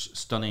produce such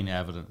stunning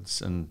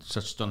evidence and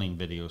such stunning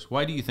videos?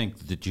 Why do you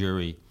think the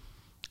jury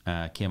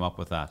came up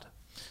with that?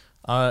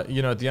 At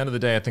the end of the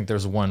day, I think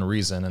there's one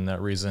reason, and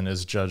that reason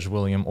is Judge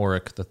William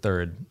Orrick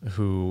III,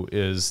 who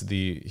is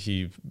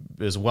he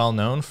is well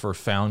known for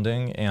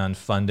founding and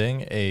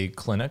funding a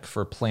clinic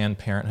for Planned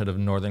Parenthood of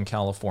Northern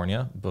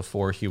California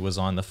before he was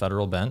on the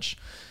federal bench.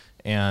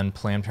 And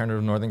Planned Parenthood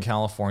of Northern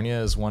California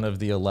is one of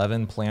the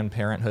 11 Planned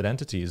Parenthood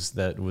entities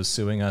that was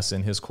suing us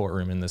in his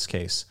courtroom in this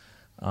case.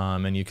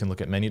 And you can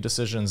look at many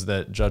decisions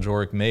that Judge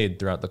Orrick made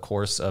throughout the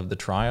course of the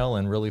trial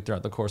and really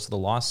throughout the course of the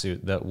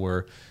lawsuit that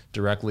were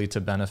directly to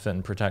benefit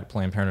and protect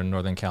Planned Parenthood in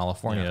Northern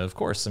California. Yeah. Of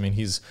course, I mean,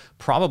 he's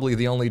probably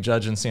the only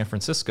judge in San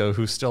Francisco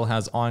who still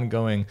has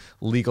ongoing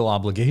legal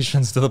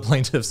obligations to the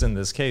plaintiffs in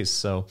this case.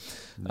 So,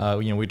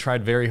 we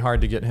tried very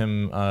hard to get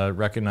him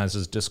recognized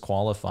as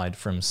disqualified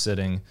from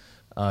sitting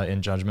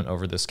in judgment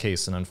over this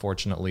case. And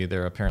unfortunately,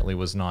 there apparently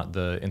was not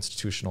the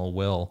institutional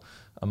will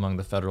among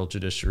the federal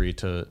judiciary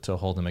to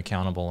hold him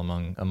accountable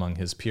among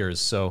his peers.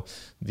 So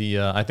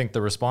I think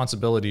the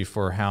responsibility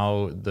for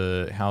how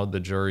the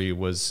jury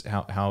was,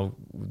 how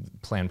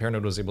Planned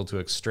Parenthood was able to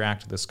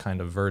extract this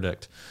kind of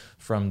verdict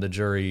from the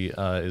jury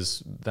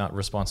is that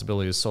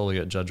responsibility is solely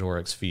at Judge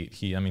Orrick's feet.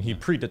 He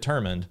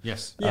predetermined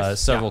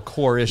several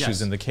core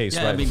issues in the case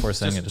before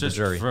sending it to the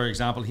jury. For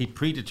example, he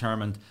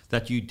predetermined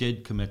that you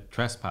did commit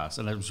trespass,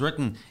 and it was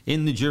written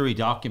in the jury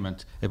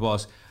document. It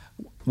was,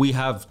 we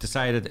have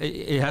decided,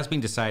 it has been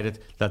decided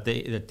that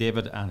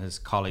David and his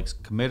colleagues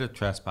committed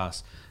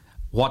trespass.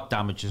 What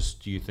damages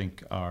do you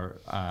think are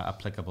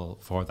applicable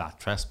for that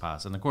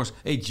trespass? And of course,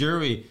 a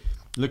jury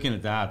looking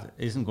at that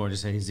isn't going to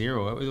say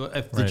zero.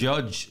 If the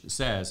judge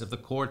says, if the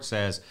court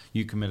says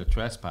you committed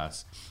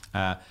trespass,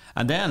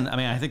 and then,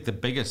 I think the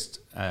biggest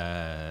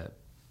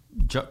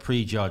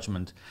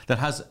prejudgment that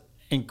has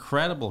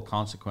incredible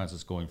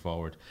consequences going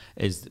forward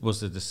was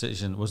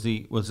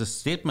the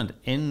statement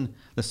in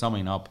the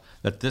summing up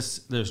that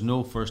there's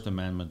no First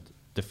Amendment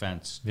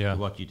defense to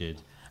what you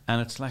did.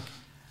 And it's like,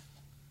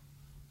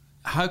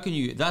 how can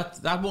you,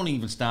 that won't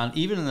even stand,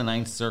 even in the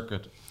Ninth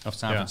Circuit of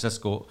San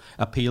Francisco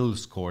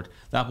appeals court,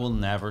 that will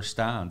never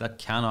stand. That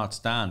cannot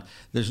stand.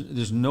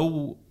 There's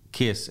no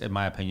case, in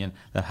my opinion,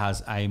 that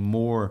has a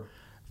more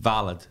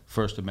valid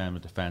First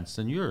Amendment defense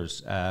than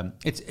yours.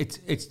 It's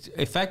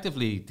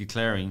effectively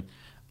declaring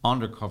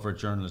undercover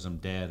journalism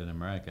dead in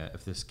America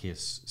if this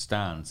case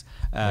stands.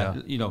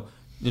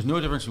 There's no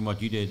difference between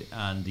what you did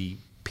and the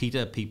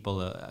PETA people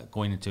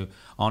going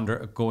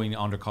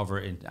undercover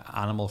in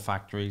animal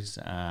factories,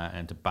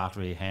 into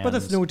battery hens. But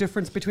there's no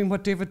difference between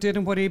what David did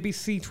and what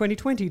ABC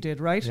 2020 did,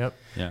 right? Yep.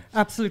 Yeah.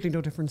 Absolutely no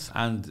difference.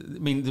 And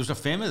there's a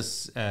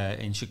famous,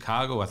 in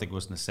Chicago, I think it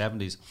was in the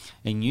 70s,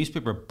 a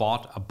newspaper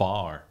bought a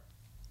bar,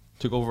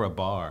 took over a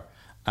bar,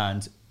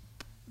 and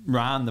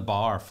ran the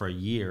bar for a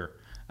year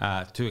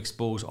to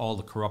expose all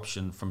the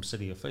corruption from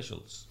city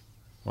officials,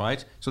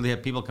 right? So they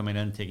had people coming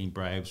in taking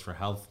bribes for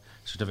health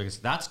certificates.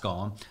 That's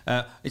gone.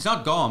 It's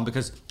not gone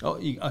because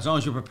as long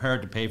as you're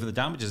prepared to pay for the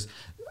damages.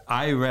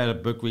 I read a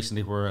book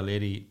recently where a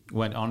lady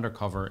went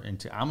undercover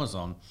into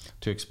Amazon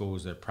to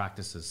expose their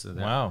practices,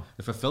 the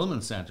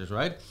fulfillment centers,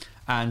 right?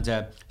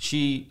 And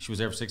she was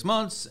there for 6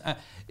 months.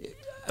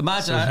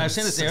 Imagine, I've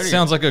seen this earlier.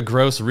 Sounds like a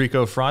gross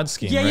RICO fraud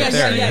scheme.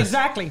 Yeah,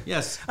 exactly.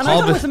 Yes. And I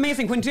thought it was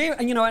amazing when Dave,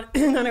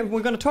 and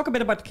we're going to talk a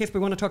bit about the case, but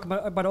we want to talk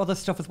about other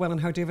stuff as well and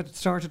how David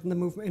started in the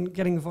movement and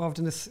getting involved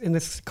in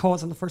this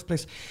cause in the first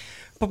place.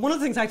 But one of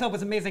the things I thought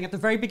was amazing at the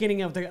very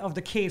beginning of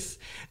the case,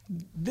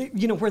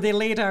 where they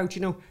laid out,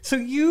 so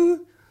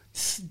you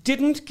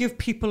didn't give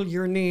people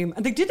your name,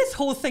 and they did this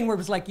whole thing where it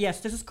was like,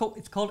 yes, it's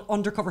called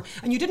undercover,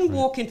 and you didn't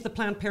walk into the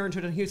Planned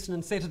Parenthood in Houston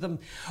and say to them,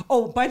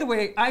 oh, by the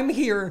way, I'm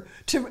here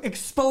to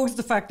expose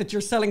the fact that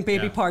you're selling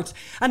baby parts,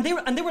 and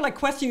they were like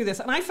questioning this,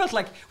 and I felt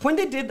like when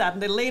they did that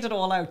and they laid it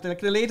all out,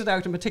 they laid it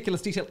out in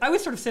meticulous detail, I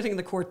was sort of sitting in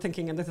the court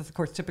thinking, and this is of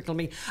course typical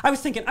me, I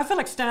felt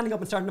like standing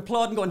up and starting to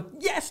applaud and going,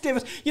 yes,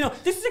 David,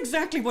 this is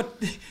exactly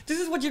this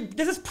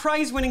is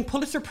prize-winning,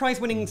 Pulitzer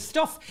Prize-winning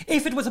stuff.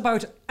 If it was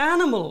about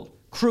animal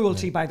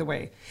cruelty, by the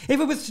way. If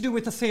it was to do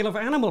with the sale of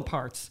animal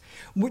parts,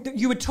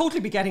 you would totally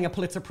be getting a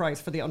Pulitzer Prize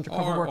for the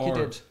undercover work you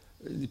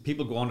did.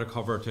 People go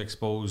undercover to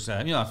expose,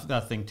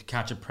 that thing, to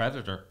catch a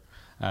predator.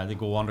 They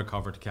go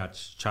undercover to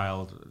catch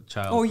child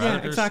predators. Yeah,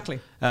 exactly.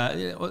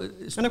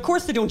 And of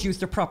course they don't use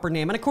their proper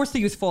name, and of course they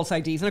use false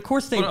IDs, and of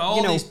course they,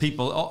 these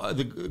people,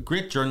 the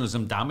great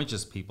journalism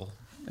damages people.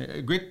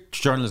 Great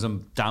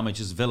journalism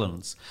damages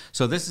villains.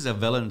 So this is a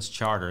villain's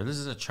charter. This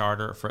is a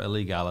charter for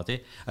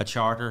illegality, a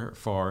charter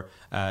for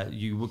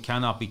you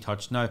cannot be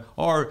touched now.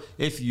 Or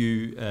if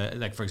you,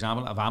 like for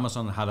example, if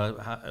Amazon had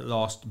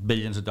lost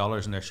billions of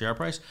dollars in their share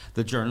price,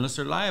 the journalists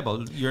are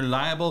liable. You're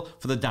liable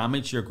for the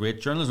damage to your great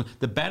journalism.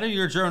 The better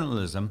your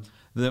journalism,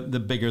 the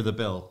bigger the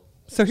bill.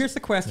 So here's the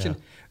question.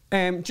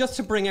 Just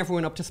to bring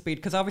everyone up to speed,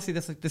 because obviously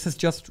this has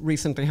just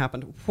recently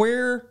happened.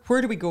 Where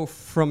do we go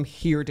from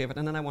here, David?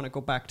 And then I want to go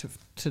back to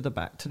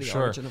the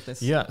origin of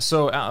this. Yeah.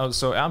 So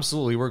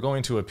absolutely, we're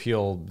going to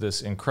appeal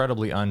this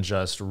incredibly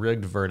unjust,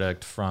 rigged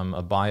verdict from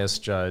a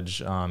biased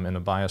judge in a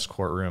biased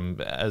courtroom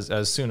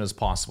as soon as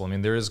possible. I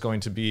mean, there is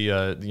going to be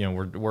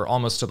we're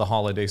almost to the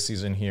holiday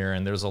season here,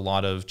 and there's a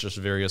lot of just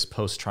various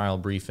post-trial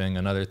briefing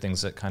and other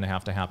things that kind of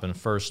have to happen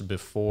first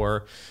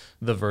before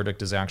the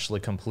verdict is actually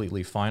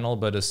completely final.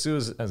 But as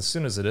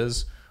soon as it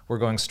is, we're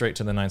going straight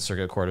to the Ninth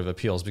Circuit Court of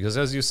Appeals, because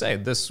as you say,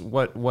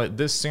 what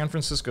this San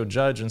Francisco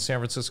judge and San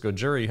Francisco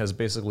jury has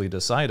basically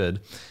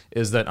decided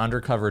is that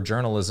undercover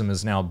journalism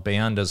is now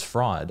banned as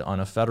fraud on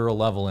a federal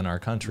level in our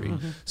country.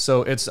 Mm-hmm.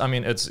 So it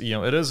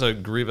is a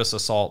grievous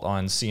assault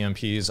on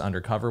CMP's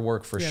undercover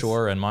work for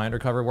sure, and my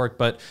undercover work,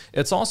 but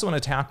it's also an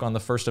attack on the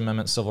First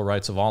Amendment civil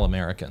rights of all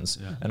Americans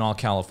and all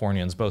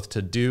Californians, both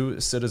to do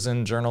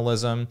citizen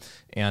journalism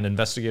and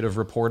investigative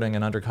reporting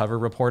and undercover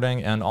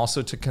reporting, and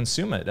also to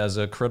consume it as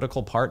a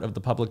critical part of the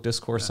public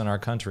discourse in our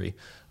country.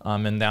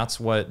 And that's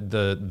what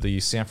the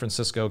San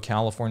Francisco,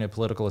 California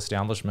political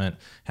establishment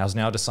has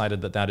now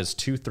decided that is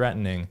too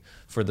threatening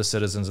for the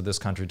citizens of this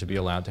country to be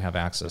allowed to have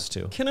access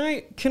to. Can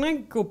I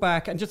go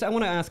back and I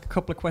want to ask a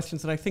couple of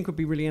questions that I think would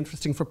be really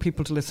interesting for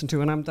people to listen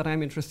to, and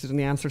I'm interested in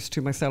the answers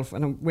to myself.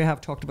 And we have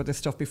talked about this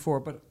stuff before,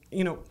 but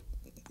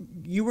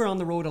you were on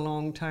the road a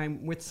long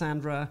time with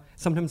Sandra,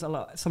 sometimes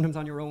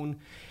on your own,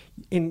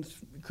 in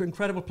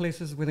incredible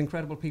places with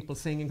incredible people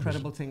saying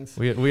incredible things.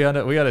 We had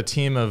a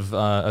team of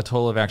a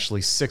total of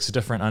actually 6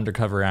 different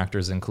undercover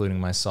actors, including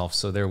myself.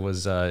 So there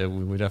was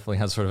we definitely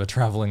had sort of a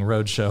traveling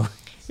road show.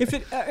 If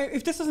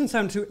this doesn't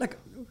sound too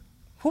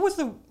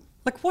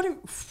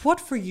what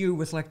for you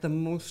was like the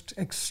most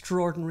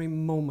extraordinary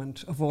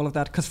moment of all of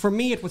that? Because for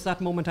me it was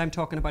that moment I'm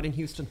talking about in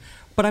Houston.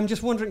 But I'm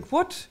just wondering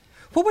what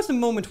was the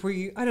moment where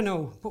you, I don't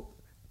know,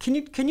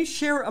 can you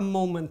share a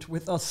moment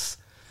with us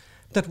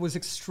that was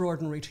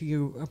extraordinary to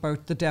you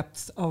about the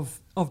depths of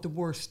the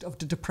worst, of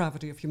the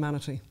depravity of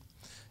humanity?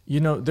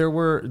 There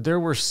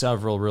were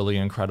several really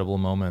incredible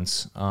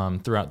moments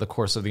throughout the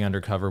course of the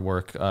undercover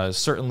work.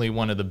 Certainly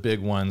one of the big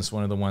ones,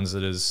 one of the ones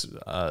that is,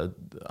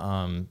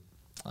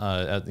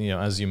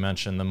 as you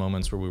mentioned, the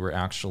moments where we were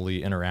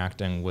actually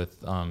interacting with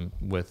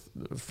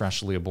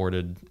freshly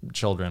aborted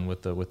children,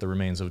 with the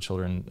remains of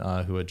children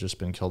who had just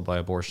been killed by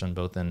abortion,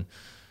 both in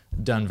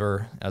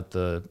Denver at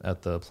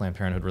the Planned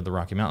Parenthood or the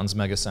Rocky Mountains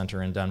Mega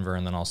Center in Denver,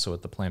 and then also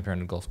at the Planned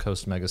Parenthood Gulf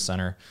Coast Mega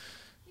Center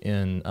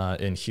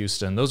in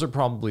Houston. Those are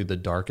probably the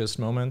darkest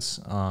moments,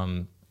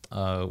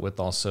 with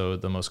also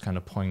the most kind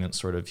of poignant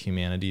sort of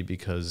humanity,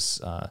 because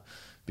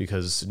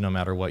no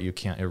matter what, you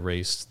can't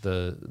erase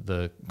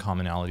the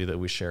commonality that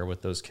we share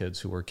with those kids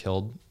who were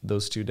killed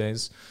those 2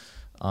 days.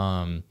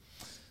 Some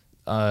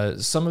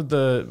of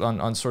the,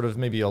 on sort of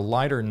maybe a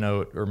lighter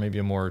note, or maybe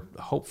a more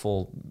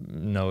hopeful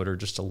note, or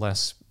just a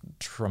less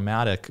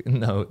traumatic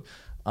note,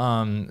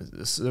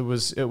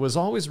 it was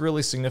always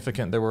really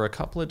significant. There were a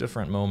couple of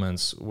different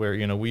moments where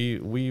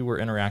we were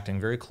interacting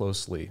very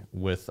closely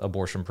with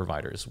abortion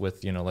providers,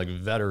 with like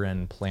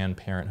veteran Planned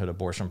Parenthood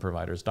abortion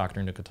providers,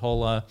 Dr.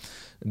 Nicotola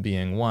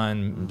being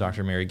one,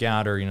 Dr. Mary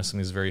Gatter, some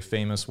of these very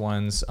famous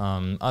ones,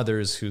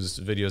 others whose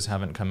videos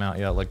haven't come out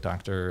yet, like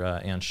Dr.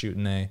 Ann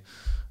Schutenay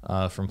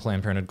from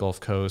Planned Parenthood Gulf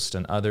Coast,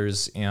 and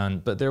others.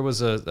 But there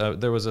was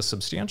a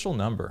substantial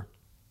number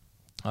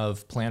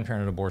of Planned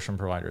Parenthood abortion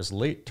providers,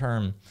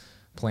 late-term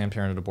Planned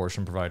Parenthood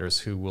abortion providers,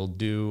 who will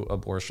do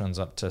abortions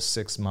up to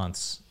 6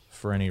 months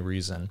for any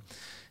reason.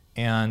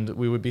 And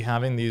we would be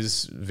having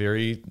these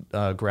very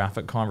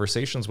graphic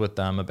conversations with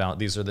them about,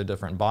 these are the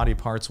different body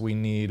parts we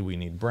need. We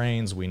need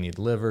brains, we need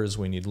livers,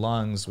 we need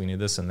lungs, we need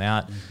this and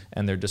that. Mm-hmm.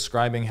 And they're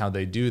describing how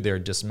they do their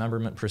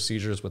dismemberment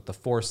procedures with the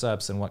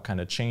forceps, and what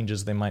kind of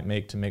changes they might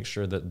make to make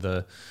sure that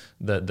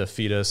the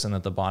fetus and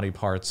that the body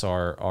parts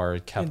are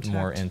kept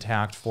more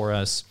intact for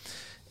us.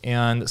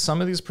 And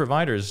some of these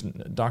providers,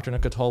 Dr.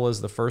 Nicotola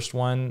is the first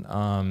one,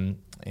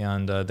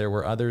 and there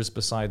were others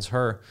besides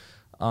her.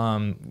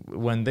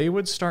 When they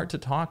would start to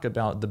talk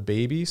about the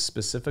baby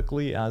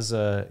specifically as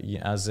a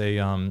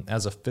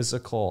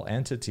physical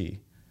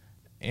entity,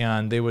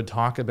 and they would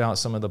talk about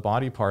some of the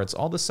body parts,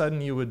 all of a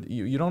sudden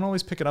you don't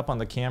always pick it up on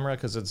the camera,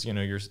 because it's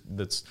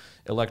that's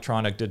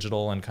electronic,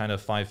 digital, and kind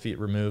of 5 feet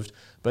removed.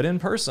 But in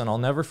person, I'll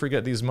never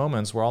forget these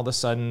moments where all of a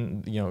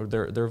sudden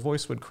their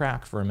voice would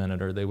crack for a minute,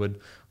 or they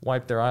would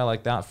wipe their eye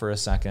like that for a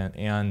second,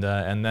 and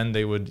then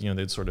they would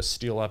they'd sort of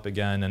steal up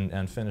again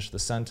and finish the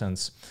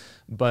sentence.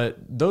 But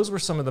those were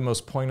some of the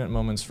most poignant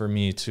moments for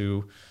me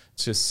to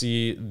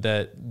see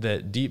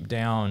that deep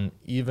down,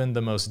 even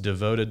the most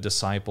devoted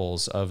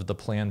disciples of the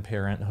Planned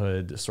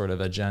Parenthood sort of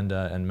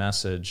agenda and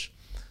message,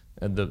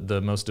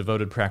 the most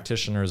devoted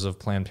practitioners of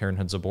Planned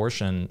Parenthood's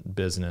abortion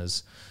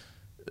business,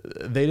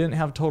 they didn't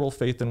have total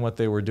faith in what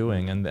they were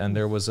doing, and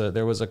there was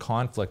a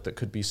conflict that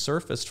could be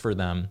surfaced for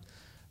them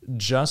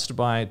just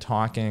by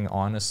talking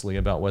honestly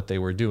about what they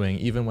were doing,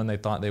 even when they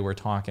thought they were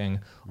talking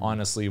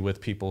honestly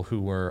with people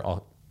who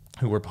were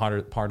who were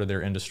part of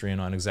their industry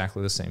and on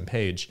exactly the same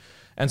page.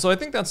 And so I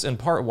think that's in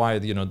part why,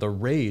 you know, the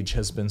rage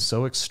has been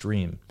so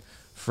extreme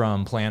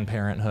from Planned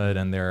Parenthood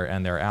and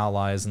their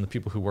allies and the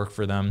people who work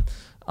for them,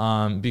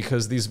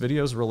 because these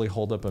videos really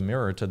hold up a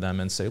mirror to them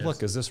and say,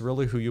 look, is this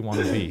really who you want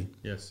to be?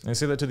 Yes. And I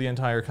say that to the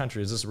entire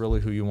country. Is this really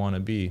who you want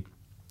to be?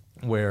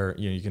 Where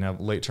you can have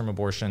late-term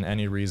abortion,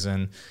 any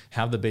reason,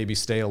 have the baby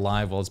stay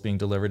alive while it's being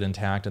delivered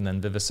intact, and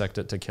then vivisect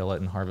it to kill it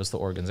and harvest the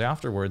organs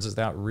afterwards. Is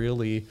that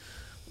really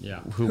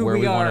where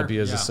we want to be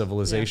as a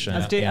civilization?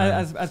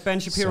 As Ben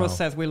Shapiro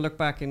says, we'll look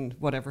back in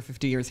whatever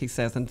 50 years, he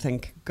says, and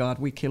think, God,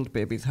 we killed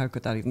babies. How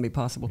could that even be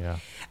possible? Yeah.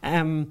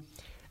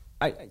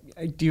 I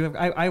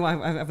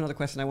have another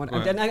question I want.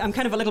 Right. And I'm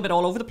kind of a little bit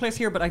all over the place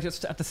here, but I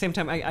just, at the same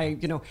time,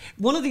 you know,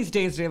 one of these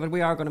days, David,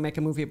 we are going to make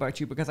a movie about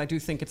you, because I do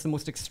think it's the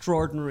most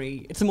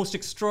extraordinary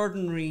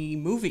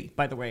movie,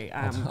 by the way.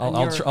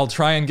 I'll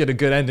try and get a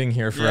good ending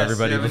here for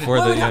everybody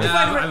before the.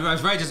 I was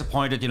very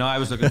disappointed. You know, I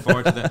was looking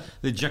forward to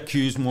the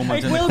Jacques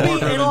moment. It will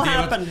be. It'll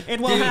happen. It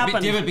will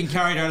happen. David being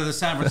carried out of the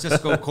San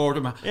Francisco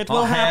courtroom. It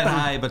will happen.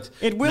 High, but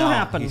it will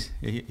happen.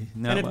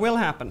 And it will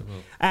happen.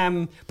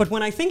 But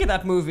when I think of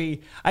that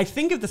movie, I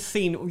think of the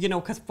scene, you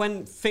know, because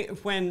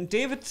when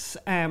David's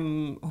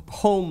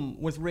home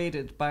was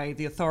raided by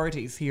the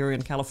authorities here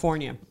in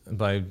California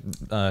by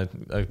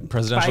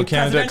presidential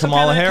candidate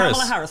Kamala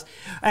Harris,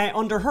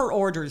 under her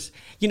orders,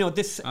 you know,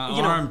 this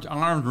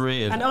armed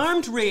raid, an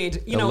armed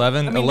raid, you know,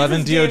 11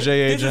 DOJ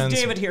agents. This is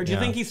David here. Do you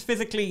think he's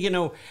physically, you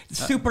know,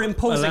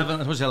 superimposing?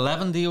 It was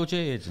 11 DOJ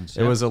agents.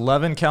 It was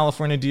 11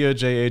 California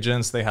DOJ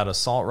agents. They had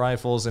assault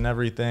rifles and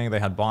everything. They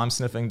had bomb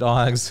sniffing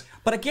dogs.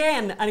 But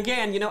again and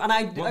again, you know,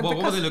 and what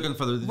were they looking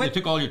for? They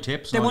took all your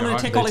tips. They wanted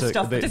to take all his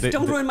stuff.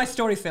 Don't ruin my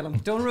story, Phil.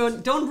 Don't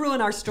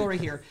ruin our story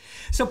here.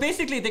 So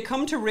basically, they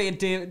come to raid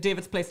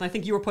David's place, and I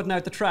think you were putting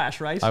out the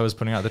trash, right? I was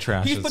putting out the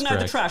trash. He's putting out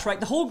the trash, right?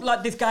 The whole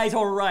lot, these guys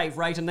all arrive,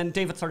 right? And then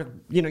David sort of,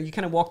 you know, you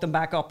kind of walk them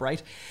back up,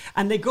 right?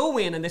 And they go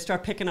in and they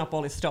start picking up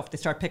all his stuff. They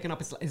start picking up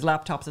his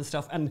laptops and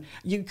stuff. And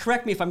you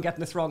correct me if I'm getting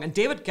this wrong. And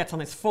David gets on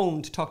his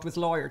phone to talk to his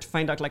lawyer to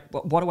find out, like,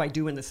 what do I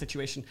do in this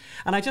situation?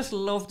 And I just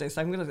love this.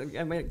 I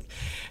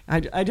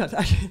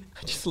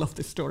just love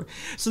this story.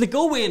 So they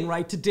go in,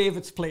 right, to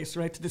David's place,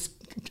 right, to this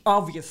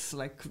obvious,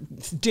 like,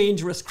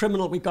 dangerous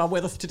criminal we got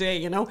with us today,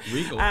 you know?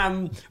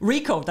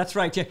 Rico, that's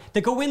right, yeah.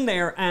 They go in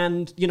there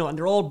and, you know, and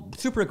they're all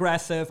super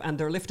aggressive and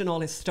they're lifting all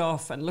his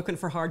stuff and looking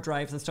for hard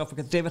drives and stuff,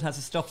 because David has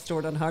his stuff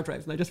stored on hard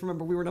drives. And I just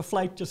remember we were on a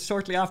flight just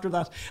shortly after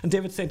that, and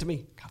David said to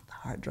me, God, the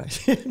hard drives.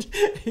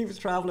 He was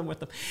traveling with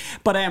them.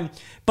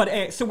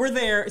 But so we're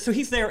there, so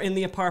he's there in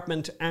the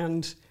apartment,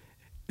 and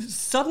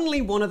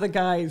suddenly one of the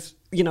guys,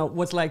 you know,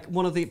 was like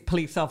one of the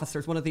police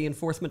officers, one of the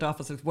enforcement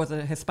officers was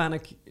a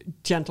Hispanic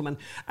gentleman.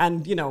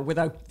 And, you know,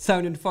 without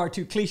sounding far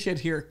too cliched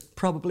here,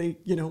 probably,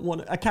 you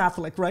know, a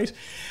Catholic, right?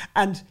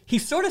 And he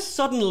sort of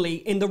suddenly,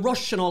 in the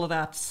rush and all of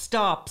that,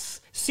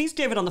 stops, sees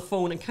David on the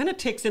phone and kind of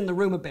takes in the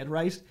room a bit,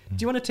 right? Do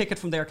you want to take it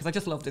from there? Because I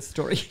just love this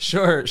story.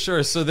 Sure.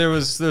 So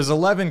there's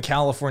 11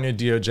 California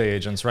DOJ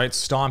agents, right,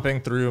 stomping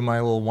through my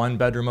little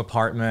one-bedroom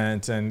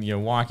apartment and, you know,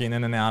 walking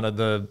in and out of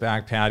the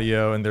back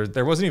patio. And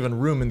there wasn't even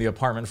room in the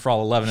apartment for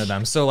all 11 of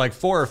them. So like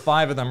 4 or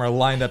 5 of them are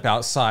lined up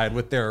outside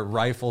with their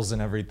rifles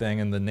and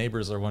everything, and the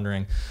neighbors are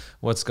wondering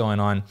what's going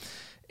on.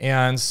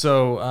 And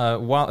so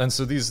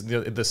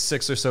the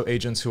 6 or so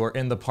agents who are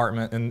in the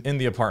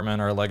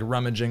apartment are like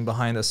rummaging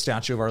behind a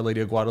statue of Our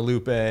Lady of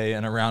Guadalupe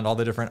and around all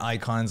the different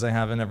icons I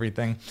have and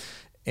everything.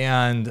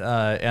 And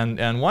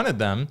one of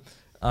them,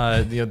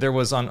 there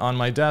was on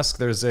my desk.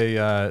 There was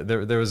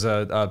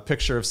a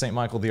picture of Saint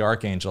Michael the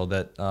Archangel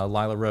that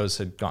Lila Rose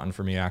had gotten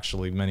for me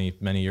actually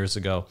many years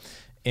ago.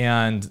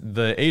 And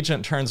the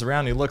agent turns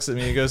around, he looks at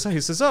me, he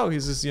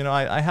says, you know,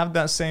 I have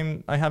that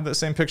same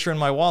picture in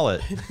my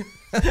wallet.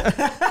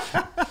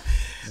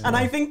 And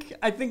I think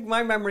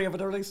my memory of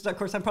it, or at least, of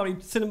course, I'm probably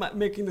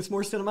making this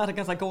more cinematic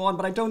as I go on,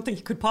 but I don't think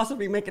you could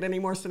possibly make it any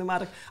more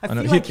cinematic.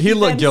 He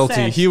looked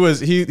guilty.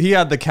 He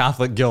had the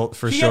Catholic guilt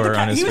for sure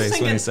on his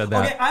face when he said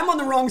that. Okay, I'm on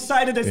the wrong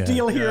side of this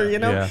deal here, you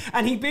know. Yeah.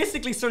 And he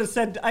basically sort of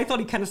said, I thought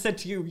he kind of said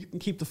to you, you can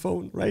keep the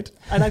phone, right?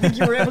 And I think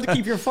you were able to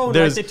keep your phone.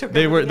 Right?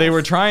 They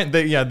were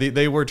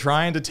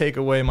trying to take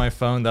away my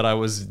phone that I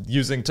was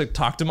using to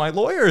talk to my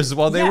lawyers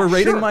while they were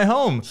raiding my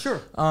home.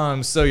 Sure.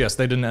 So yes,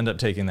 they didn't end up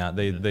taking that.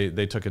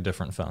 They took a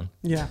different phone.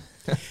 Yeah.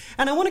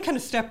 And I want to kind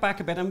of step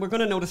back a bit, and we're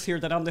going to notice here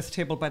that on this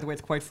table, by the way,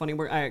 it's quite funny,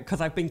 because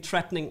I've been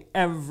threatening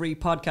every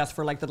podcast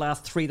for like the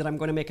last 3 that I'm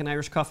going to make an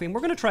Irish coffee, and we're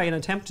going to try and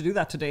attempt to do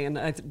that today.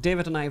 And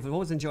David and I have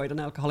always enjoyed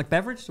an alcoholic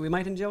beverage, so we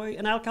might enjoy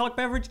an alcoholic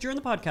beverage during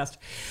the podcast.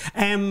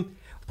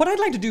 What I'd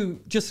like to do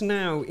just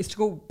now is to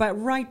go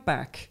right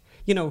back,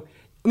 you know,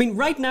 I mean,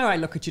 right now I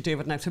look at you,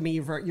 David. Now, to me,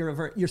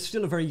 you're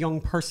still a very young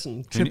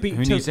person. Who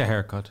needs a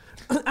haircut?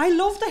 I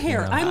love the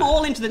hair. Yeah. I'm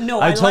all into the no.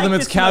 I told like them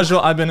it's this casual.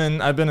 look.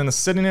 I've been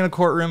sitting in a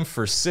courtroom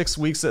for 6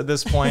 weeks at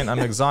this point. I'm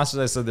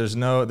exhausted. I said there's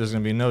going to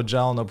be no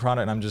gel, no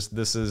product. And I'm just,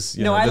 this is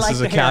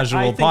a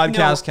casual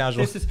podcast.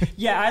 Casual.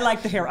 I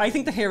like the hair. I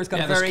think the hair has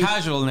got very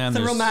casual, and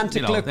it's a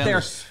romantic look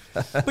there.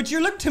 But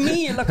you look to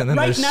me, right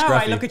now scruffy.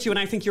 I look at you and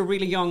I think you're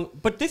really young.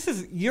 But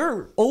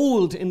you're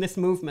old in this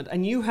movement,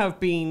 and you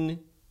have been.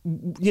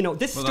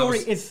 This story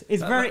is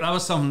very. That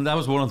was something. That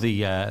was one of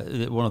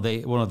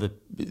the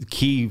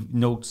key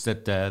notes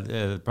that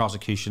the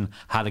prosecution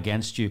had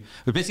against you.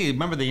 But basically,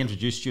 remember they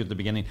introduced you at the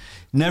beginning.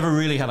 Never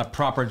really had a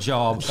proper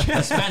job.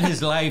 Spent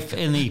his life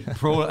in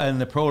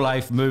the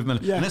pro-life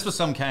movement, and this was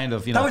some kind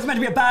of that was meant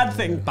to be a bad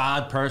thing.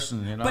 Bad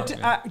person,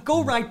 But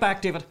go right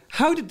back, David.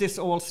 How did this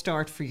all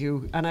start for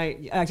you? And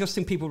I just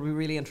think people will be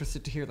really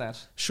interested to hear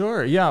that.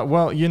 Sure. Yeah.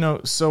 Well,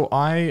 so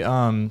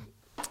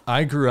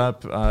I grew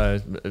up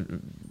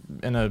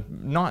in a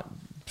not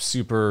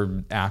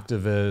super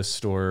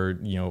activist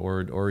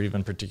or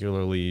even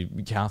particularly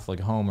Catholic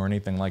home or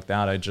anything like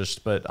that.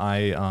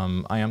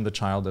 I am the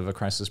child of a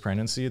crisis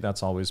pregnancy.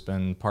 That's always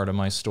been part of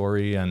my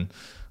story, and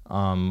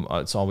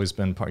it's always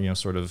been part,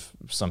 sort of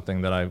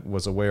something that I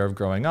was aware of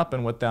growing up.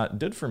 And what that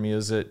did for me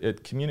is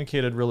it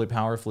communicated really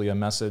powerfully a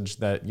message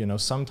that,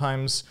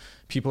 sometimes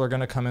people are going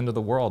to come into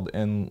the world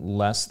in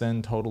less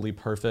than totally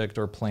perfect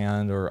or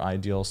planned or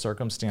ideal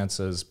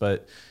circumstances.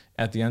 But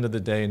at the end of the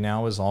day,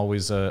 now is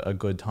always a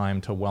good time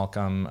to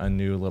welcome a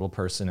new little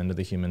person into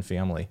the human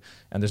family.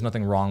 And there's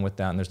nothing wrong with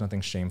that, and there's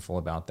nothing shameful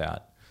about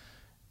that.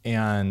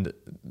 And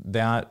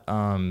that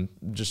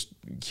just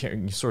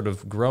sort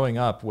of growing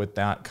up with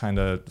that kind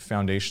of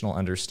foundational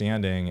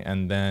understanding,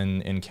 and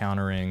then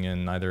encountering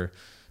in either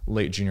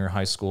late junior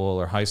high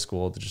school or high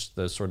school, just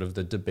the sort of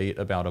the debate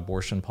about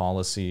abortion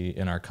policy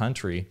in our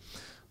country,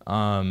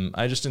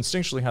 I just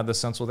instinctually had the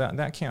sense, well,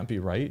 that can't be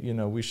right.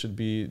 We should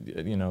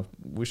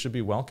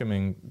be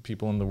welcoming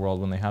people in the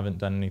world when they haven't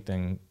done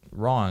anything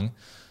wrong.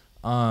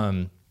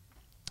 And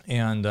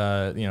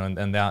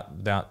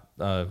that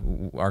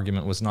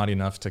argument was not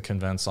enough to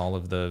convince all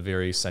of the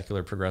very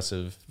secular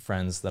progressive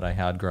friends that I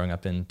had growing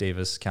up in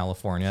Davis,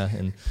 California,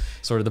 in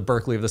sort of the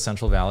Berkeley of the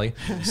Central Valley.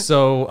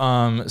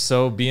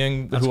 So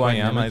being That's who I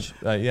am, I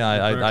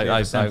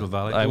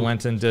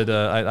went and did.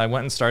 I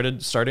went and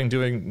started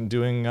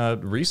doing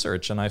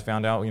research, and I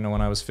found out,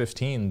 when I was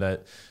 15,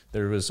 that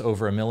there was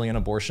over 1 million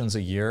abortions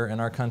a year in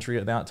our country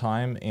at that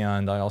time.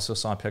 And I also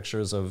saw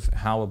pictures of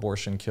how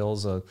abortion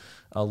kills a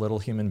little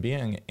human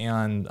being.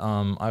 And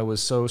I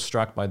was so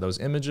struck by those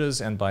images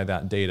and by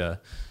that data,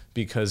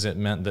 because it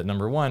meant that,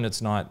 number one,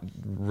 it's not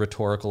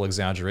rhetorical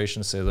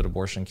exaggeration to say that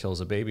abortion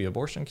kills a baby.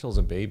 Abortion kills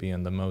a baby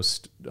in the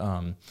most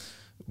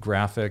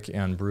graphic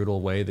and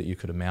brutal way that you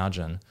could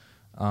imagine.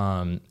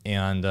 And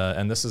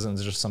this isn't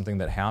just something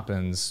that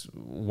happens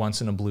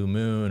once in a blue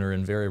moon or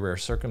in very rare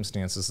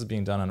circumstances. This is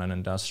being done on an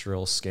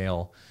industrial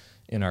scale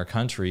in our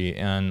country,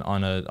 and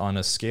on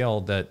a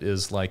scale that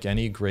is like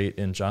any great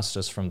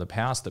injustice from the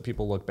past that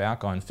people look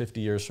back on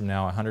 50 years from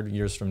now, 100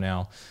 years from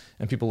now,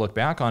 and people look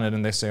back on it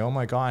and they say, oh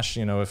my gosh,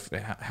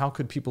 how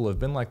could people have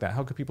been like that?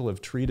 How could people have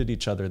treated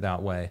each other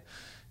that way?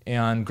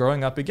 And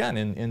growing up again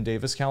in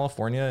Davis,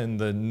 California, in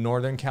the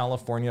Northern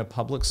California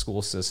public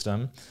school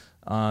system,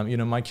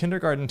 my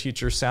kindergarten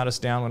teacher sat us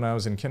down when I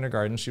was in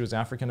kindergarten. She was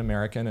African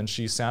American, and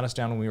she sat us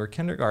down when we were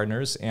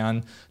kindergartners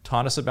and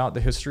taught us about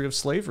the history of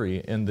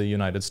slavery in the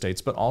United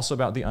States, but also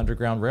about the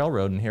Underground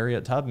Railroad and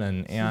Harriet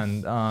Tubman.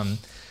 And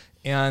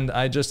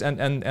I just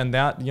and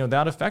that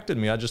that affected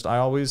me. I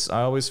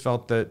always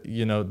felt that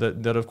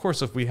that of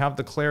course, if we have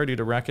the clarity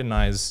to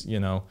recognize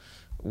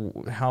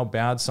how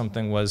bad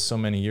something was so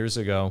many years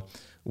ago,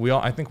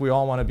 I think we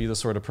all want to be the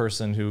sort of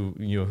person who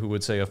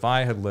would say, if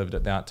I had lived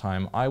at that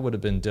time, I would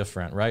have been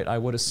different, right? I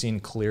would have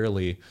seen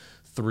clearly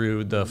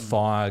through the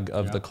fog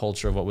of the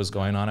culture of what was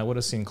going on. I would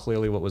have seen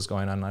clearly what was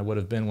going on. I would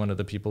have been one of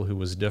the people who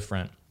was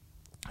different,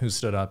 who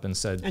stood up and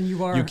said, and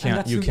you are, you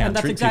can't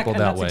treat people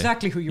that way.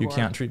 Exactly who you are. You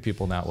can't treat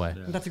people that way.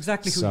 Yeah. That's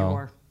exactly who you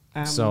are.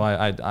 So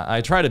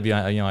I try to be,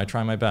 I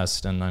try my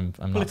best, and I'm not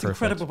perfect. Well, it's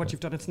incredible what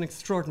you've done. It's an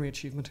extraordinary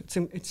achievement.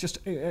 It's just,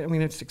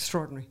 it's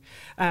extraordinary.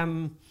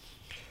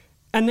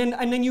 And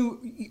then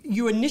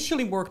you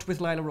initially worked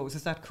with Lila Rose,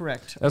 is that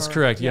correct? That's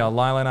correct. Yeah,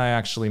 Lila and I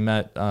actually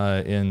met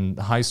in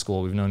high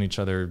school. We've known each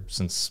other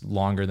since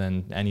longer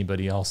than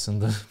anybody else in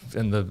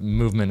the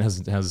movement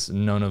has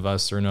known of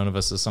us, or known of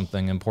us as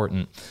something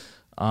important.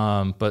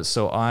 But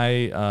so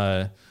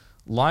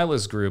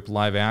Lila's group,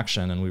 Live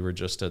Action, and we were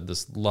just at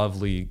this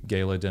lovely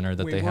gala dinner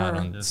that they had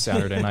on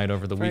Saturday night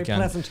over the weekend.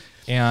 Pleasant.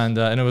 And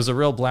it was a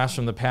real blast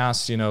from the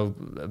past.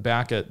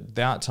 Back at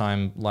that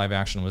time, Live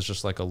Action was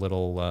just like a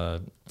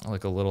little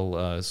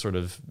sort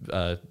of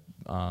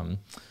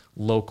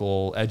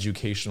local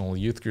educational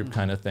youth group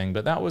kind of thing.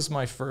 But that was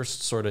my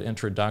first sort of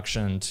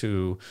introduction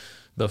to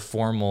the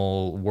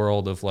formal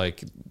world of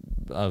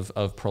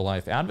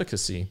pro-life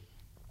advocacy.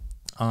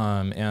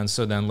 And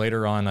so then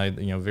later on,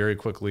 very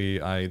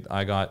quickly,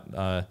 I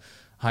got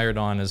hired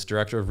on as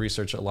director of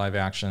research at Live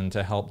Action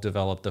to help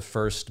develop the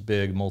first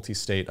big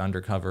multi-state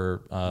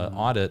undercover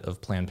audit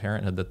of Planned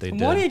Parenthood that they did.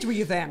 What age were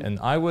you then? And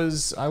I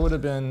would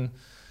have been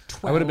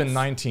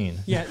 19.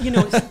 Yeah,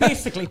 it's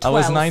basically 12. I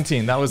was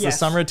 19. That was the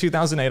summer of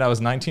 2008. I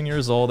was 19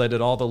 years old. I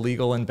did all the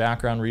legal and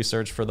background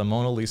research for the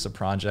Mona Lisa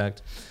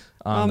project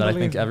that I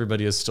think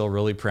everybody is still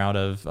really proud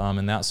of.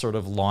 And that sort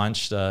of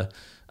launched a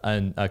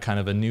kind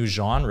of a new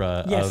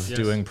genre of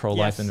doing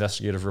pro-life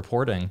investigative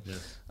reporting.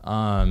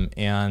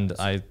 And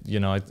I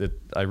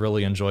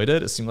really enjoyed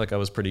it. It seemed like I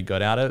was pretty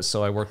good at it.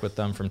 So I worked with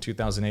them from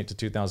 2008 to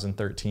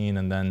 2013.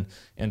 And then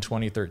in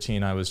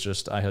 2013,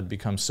 I had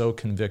become so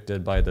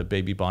convicted by the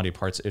baby body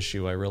parts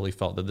issue. I really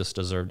felt that this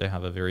deserved to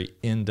have a very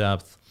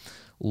in-depth,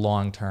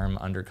 long-term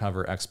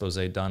undercover expose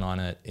done on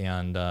it. It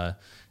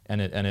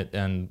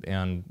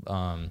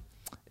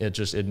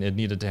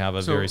needed to have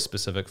a very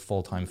specific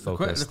full-time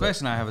focus. The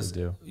question I have is,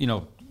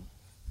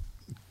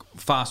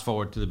 fast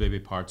forward to the baby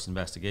parts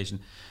investigation.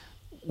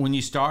 When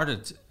you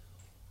started,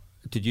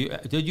 did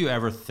you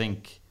ever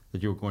think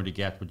that you were going to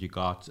get what you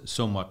got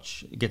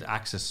get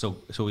access so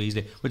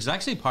easily? Which is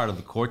actually part of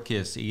the court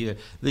case.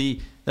 The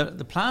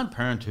Planned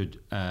Parenthood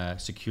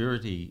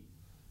security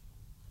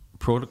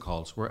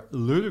protocols were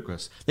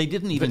ludicrous. They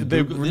didn't even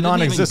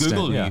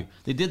Google you.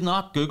 They did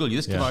not Google you.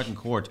 This came out in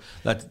court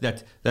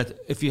that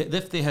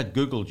if they had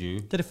Googled you,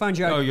 did it find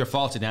you out? Or your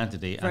false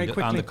identity and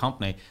the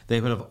company,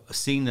 they would have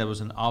seen there was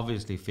an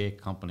obviously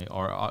fake company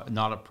or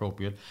not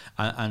appropriate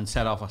and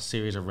set off a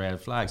series of red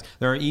flags.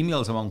 There are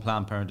emails among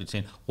Planned Parenthood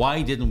saying,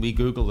 "Why didn't we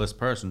Google this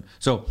person?"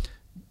 So,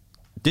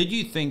 what did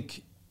you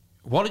think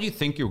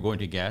you were going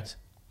to get,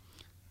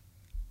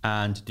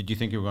 and did you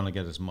think you were going to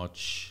get as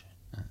much?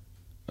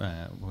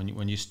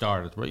 When you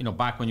started,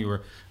 back when you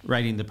were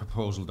writing the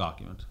proposal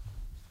document?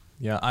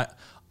 Yeah,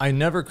 I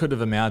never could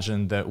have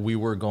imagined that we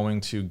were going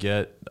to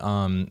get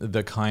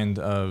the kind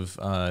of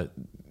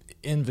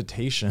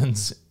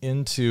invitations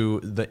into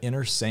the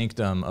inner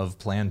sanctum of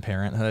Planned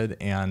Parenthood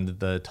and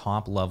the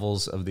top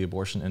levels of the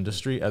abortion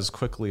industry as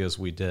quickly as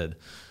we did.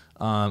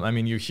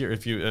 You hear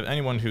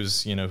anyone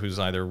who's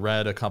either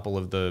read a couple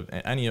of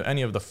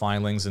any of the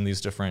filings in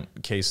these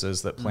different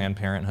cases that Planned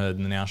Parenthood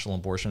and the National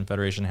Abortion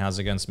Federation has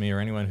against me,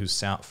 or anyone who's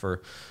sat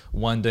for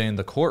one day in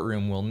the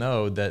courtroom will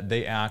know that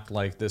they act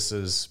like this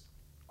is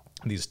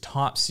these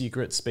top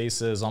secret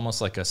spaces, almost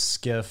like a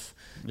SCIF,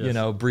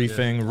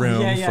 briefing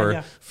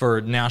room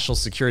for national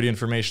security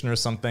information or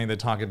something. They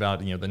talk about,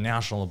 the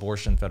National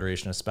Abortion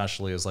Federation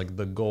especially is like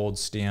the gold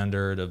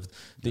standard of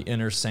the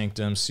inner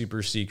sanctum,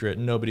 super secret.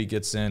 Nobody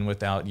gets in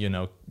without,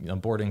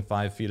 aborting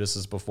 5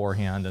 fetuses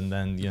beforehand, and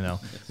then,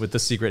 with the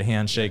secret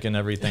handshake and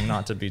everything,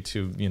 not to be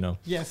too,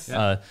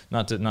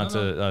 not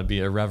to be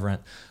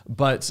irreverent.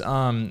 But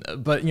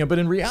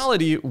in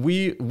reality,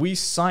 we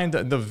signed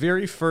the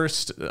very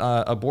first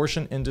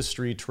abortion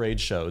industry trade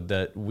show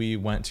that we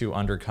went to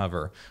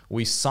undercover.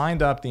 We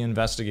signed up the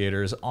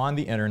investigators on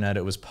the internet.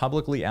 It was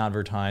publicly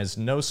advertised,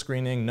 no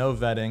screening, no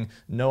vetting,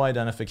 no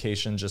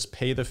identification, just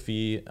pay the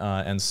fee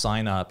and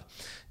sign up.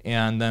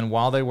 And then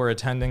while they were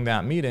attending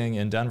that meeting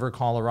in Denver,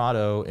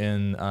 Colorado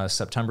in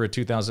September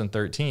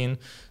 2013,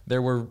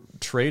 there were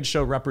trade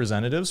show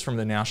representatives from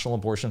the National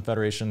Abortion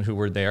Federation who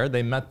were there.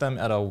 They met them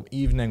at an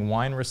evening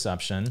wine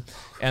reception,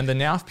 and the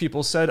NAF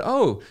people said,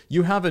 "Oh,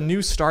 you have a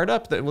new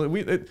startup that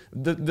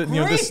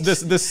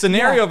this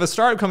scenario of a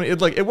startup company.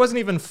 It wasn't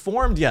even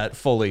formed yet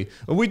fully.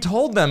 We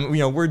told them,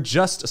 we're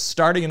just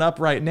starting it up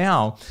right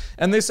now,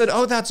 and they said,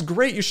 "Oh, that's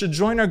great. You should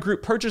join our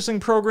group purchasing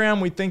program.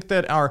 We think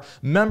that our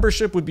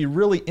membership would be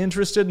really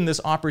interested in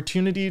this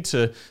opportunity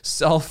to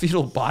sell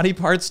fetal body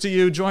parts to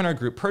you. Join our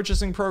group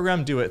purchasing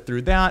program. Do it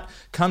through that.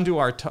 Come to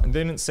our."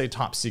 They didn't say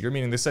top secret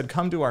meeting. They said,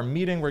 "Come to our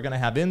meeting we're going to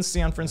have in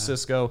San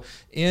Francisco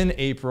in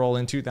April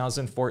in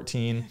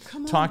 2014.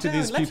 Talk to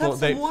these people."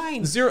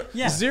 Zero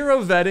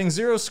vetting,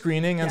 zero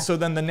screening, and so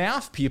then the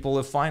NAF people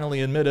have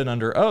finally admitted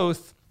under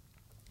oath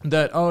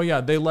that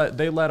they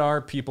let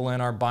our people in,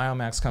 our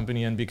Biomax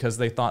company in, because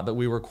they thought that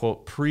we were,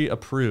 quote,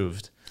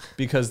 pre-approved,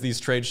 because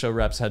these trade show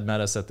reps had met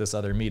us at this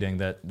other meeting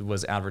that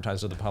was advertised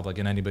to the public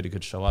and anybody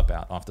could show up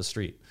off the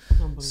street.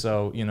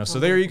 So so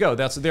there you go.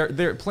 That's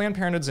their Planned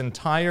Parenthood's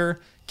entire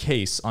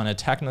case on a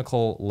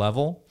technical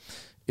level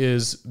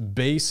is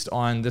based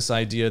on this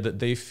idea that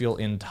they feel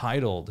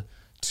entitled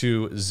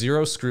to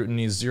zero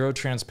scrutiny, zero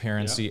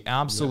transparency,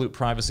 absolute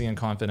privacy and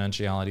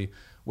confidentiality,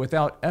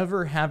 without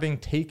ever having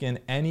taken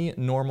any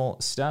normal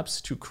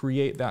steps to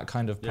create that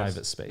kind of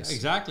private space.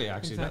 Exactly,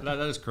 actually. That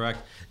is correct.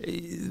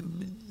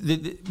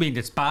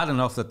 It's bad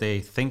enough that they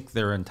think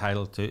they're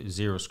entitled to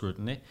zero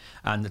scrutiny,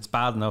 and it's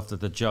bad enough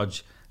that the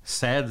judge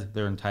said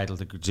they're entitled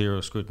to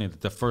zero scrutiny,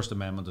 that the First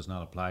Amendment does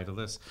not apply to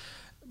this.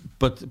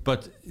 But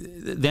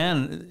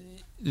then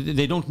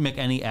they don't make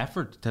any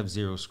effort to have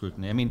zero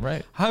scrutiny. If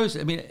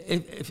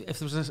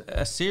there was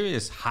a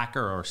serious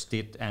hacker or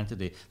state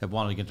entity that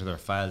wanted to get into their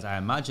files, I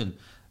imagine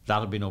that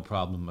would be no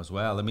problem as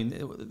well.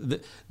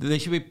 They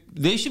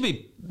should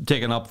be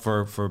taken up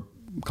for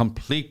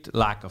complete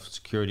lack of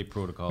security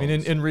protocols. I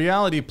mean, in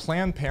reality,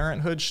 Planned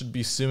Parenthood should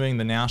be suing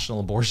the National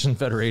Abortion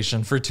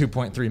Federation for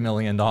 $2.3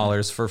 million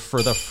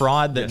for the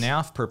fraud that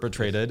NAF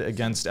perpetrated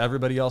against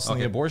everybody else in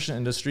the abortion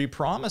industry,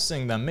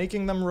 promising them,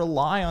 making them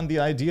rely on the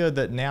idea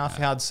that NAF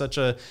had such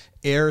a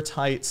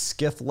airtight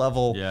skiff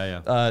level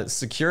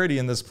security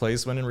in this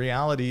place, when in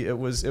reality it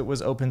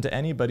was open to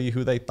anybody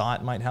who they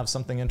thought might have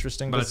something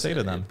interesting to say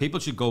to them. People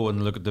should go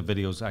and look at the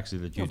videos actually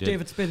that you did.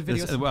 David's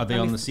videos. Are they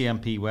on the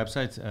CMP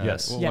website?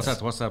 Yes.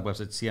 What's that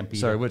website? CMP.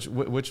 Sorry, which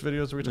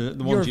videos are we talking?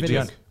 The ones you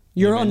did.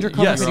 Your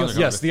undercover videos.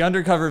 Yes, the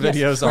undercover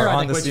videos are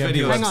on the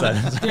CMP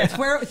website.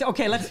 Yes,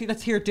 okay,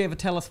 let's hear David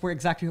tell us where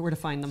to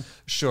find them.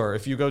 Sure.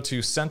 If you go to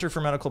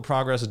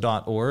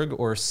centerformedicalprogress.org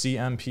or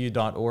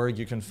cmp.org,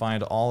 you can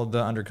find all of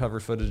the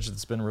undercover footage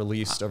that's been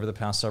released over the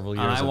past several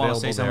years. And I want to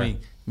say there. something.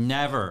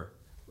 Never,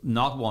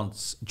 not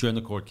once during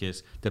the court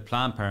case, did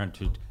Planned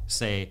Parenthood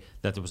say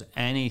that there was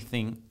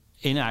anything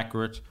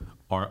inaccurate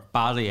or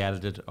badly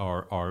edited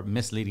or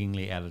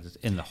misleadingly edited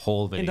in the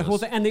whole video. In the whole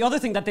thing. And the other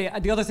thing that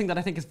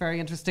I think is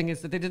very interesting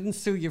is that they didn't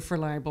sue you for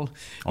libel,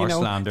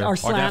 slander,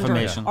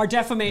 or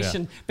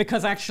defamation,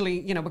 because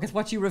actually, because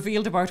what you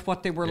revealed about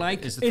what they were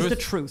like is the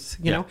truth.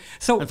 You know.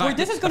 So in fact,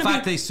 this is going to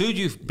be. they sued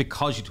you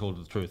because you told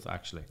the truth.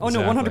 Actually. Oh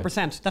no,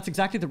 100%. That's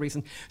exactly the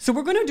reason. So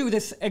we're going to do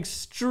this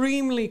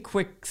extremely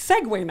quick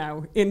segue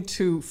now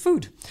into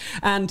food,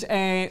 and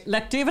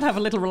let David have a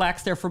little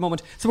relax there for a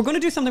moment. So we're going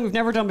to do something we've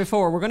never done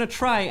before. We're going to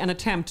try an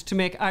attempt to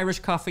make Irish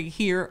coffee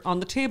here on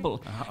the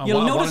table.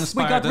 You'll notice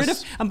we got rid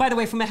of, and by the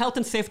way, from a health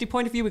and safety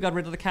point of view, we got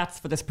rid of the cats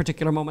for this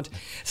particular moment.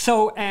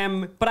 So,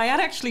 but I had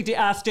actually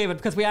asked David,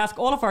 because we ask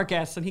all of our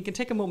guests, and he can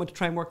take a moment to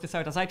try and work this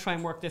out as I try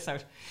and work this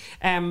out.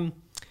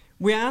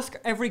 We ask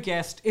every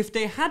guest if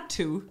they had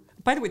to,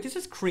 by the way, this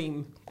is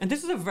cream, and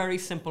this is a very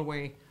simple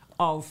way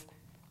of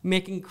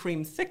making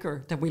cream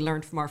thicker that we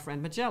learned from our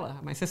friend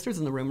Magella. My sister's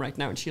in the room right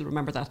now and she'll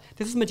remember that.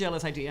 This is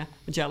Magella's idea.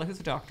 Magella, who's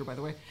a doctor, by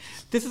the way.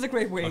 This is a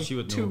great way she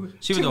would know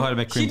how to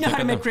make cream. She'd know how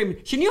to make cream.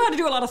 She knew how to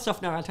do a lot of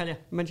stuff now, I'll tell you.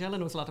 Magella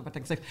knows a lot about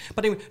things.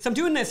 But anyway, so I'm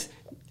doing this.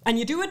 And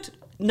you do it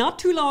not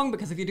too long,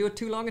 because if you do it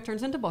too long, it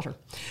turns into butter.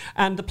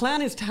 And the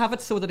plan is to have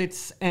it so that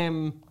it's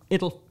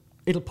it'll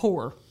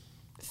pour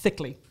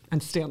thickly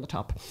and stay on the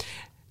top.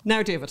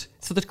 Now, David,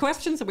 so the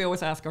questions that we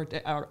always ask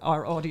our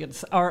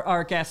audience,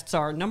 our guests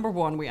are, number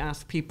one, we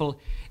ask people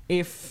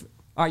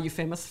are you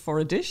famous for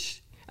a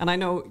dish? And I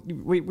know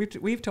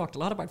we've talked a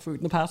lot about food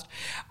in the past.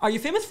 Are you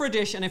famous for a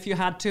dish? And if you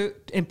had to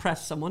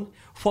impress someone,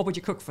 what would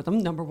you cook for them?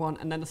 Number one.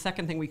 And then the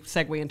second thing we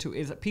segue into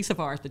is a piece of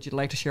art that you'd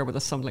like to share with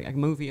us, something like a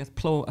movie, a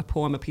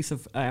poem, a piece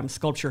of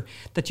sculpture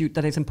that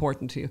is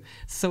important to you.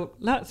 So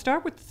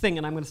start with the thing,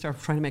 and I'm going to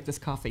start trying to make this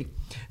coffee.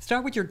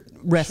 Start with your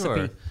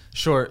recipe.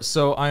 Sure.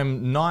 So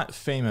I'm not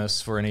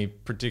famous for any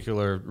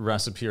particular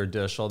recipe or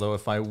dish, although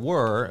if I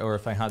were, or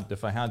if I had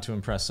to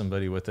impress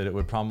somebody with it, it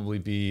would probably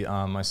be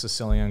my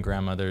Sicilian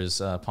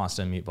grandmother's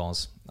pasta and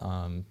meatballs.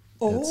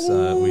 We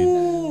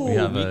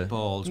have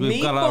meatballs.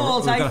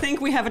 Meatballs. I think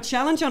we have a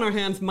challenge on our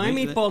hands. My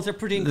meatballs are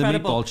pretty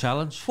incredible. The meatball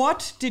challenge.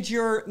 What did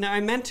now I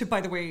meant to,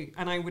 by the way,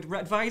 and I would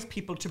advise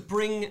people to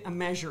bring a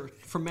measure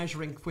for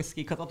measuring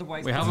whiskey, because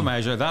otherwise we have a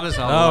measure. That is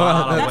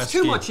that's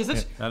too much, is it?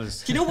 Yeah, that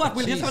is. Do you know what?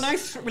 We'll have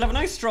a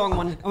nice strong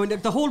one. I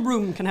mean, the whole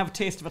room can have a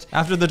taste of it.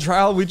 After the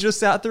trial we just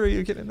sat through, are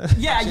you kidding?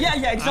 Yeah,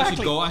 exactly. I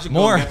should go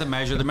and get the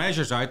measure. The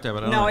measure's out there,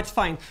 but I don't know. It's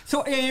fine.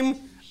 So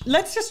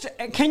let's just.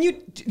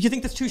 Do you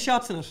think there's 2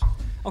 shots in it?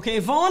 Okay,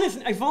 Yvonne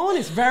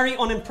is very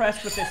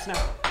unimpressed with this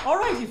now. All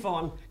right,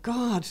 Yvonne.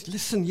 God,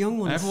 listen, young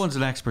ones. Everyone's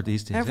an expert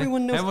these days.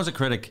 Everyone knows. Everyone's a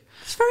critic.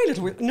 It's very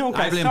little. No,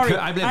 guys,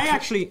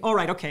 sorry. All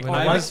right, okay.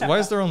 Why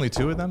is there only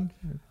 2 of them?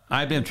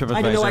 I blame TripAdvisor.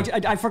 I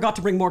don't know. I forgot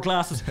to bring more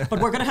glasses, but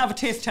we're going to have a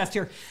taste test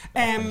here.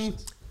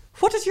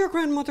 What did your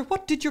grandmother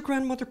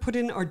put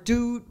in, or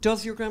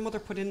does your grandmother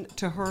put in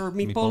to her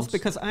meatballs?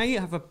 Because I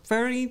have a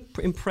very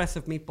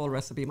impressive meatball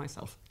recipe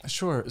myself.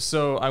 Sure.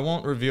 So I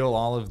won't reveal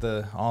all of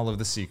the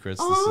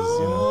secrets. This is,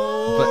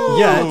 but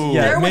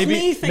yeah.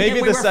 Maybe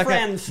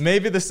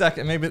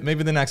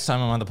the next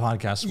time I'm on the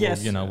podcast,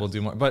 we'll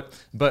do more.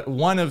 But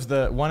one of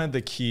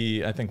the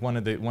key, I think one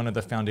of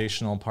the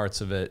foundational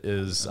parts of it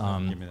is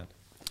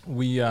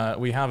we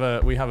have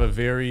a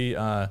very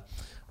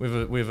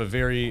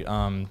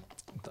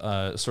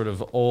sort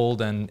of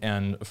old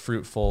and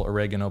fruitful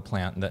oregano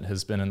plant that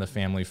has been in the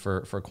family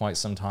for quite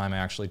some time. I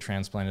actually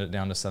transplanted it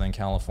down to Southern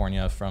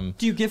California from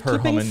her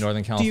home in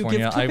Northern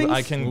California.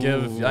 I can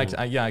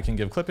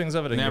give clippings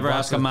of it. Never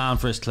ask a man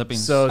for his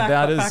clippings. So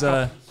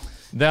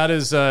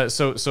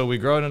so we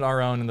grow it on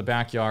our own in the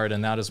backyard,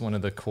 and that is one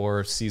of the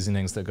core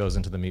seasonings that goes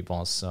into the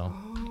meatballs. So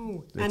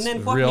it's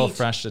and then real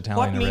fresh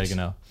Italian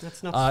oregano.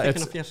 That's not thick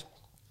enough yet.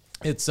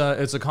 It's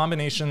a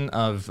combination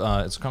of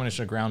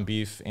ground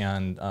beef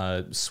and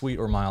sweet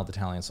or mild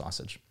Italian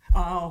sausage.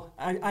 Oh,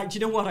 do you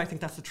know what? I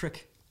think that's the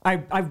trick.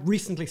 I've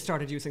recently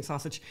started using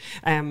sausage,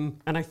 and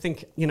I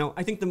think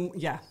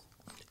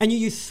And you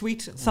use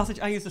sweet sausage.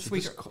 I use the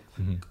sweeter.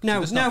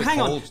 No, hang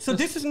on. So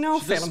this is no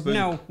film.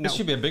 No. This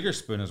should be a bigger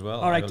spoon as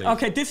well. All right.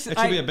 Okay. It should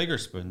be a bigger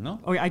spoon. No.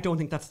 Oh, I don't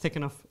think that's thick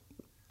enough.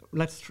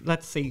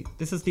 let's see.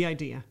 This is the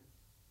idea.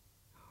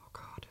 Oh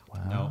God.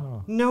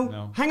 Wow.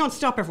 No. Hang on.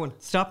 Stop, everyone.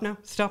 Stop now.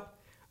 Stop.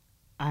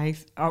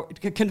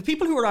 Can the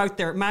people who are out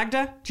there,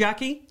 Magda,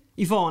 Jackie,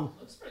 Yvonne?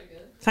 Looks pretty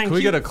good. Thank you. Can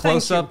we get a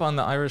close up on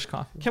the Irish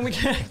coffee? Can we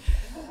get?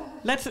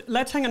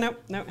 Let's hang on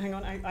now. Hang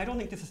on. I don't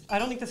think this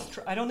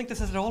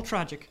is at all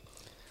tragic.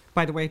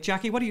 By the way,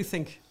 Jackie, what do you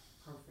think?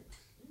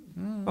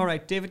 Perfect. All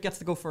right, David gets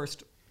to go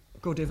first.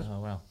 Go, David. Oh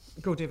wow.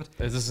 Go, David.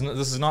 This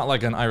is not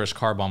like an Irish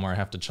car bomb where I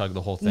have to chug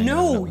the whole thing.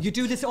 No, you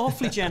do this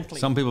awfully gently.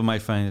 Some people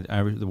might find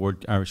the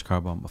word Irish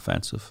car bomb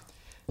offensive.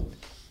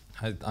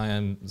 I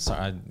am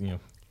sorry.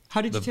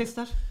 How did you taste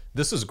that?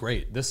 This is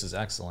great. This is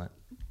excellent.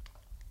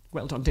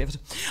 Well done, David.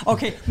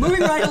 Okay,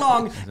 moving right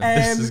along.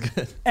 This is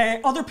good.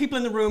 Other people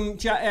in the room,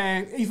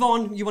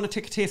 Yvonne, you want to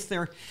take a taste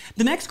there.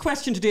 The next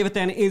question to David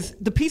then is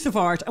the piece of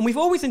art, and we've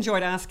always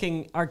enjoyed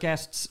asking our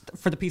guests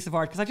for the piece of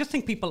art because I just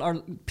think people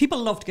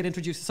love to get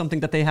introduced to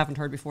something that they haven't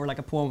heard before, like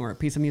a poem or a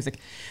piece of music.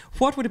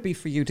 What would it be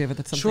for you, David?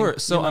 That's something. Sure.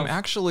 So I'm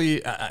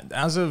actually,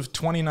 as of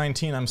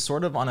 2019, I'm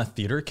sort of on a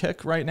theater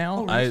kick right now,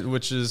 oh, right.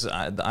 Which is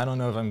I don't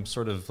know if I'm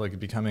sort of like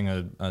becoming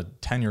a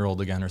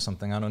 10-year-old again or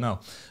something. I don't know,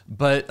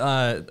 but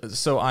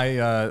so I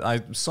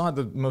saw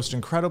the most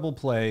incredible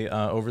play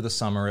over the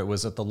summer. It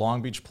was at the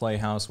Long Beach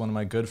Playhouse. One of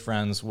my good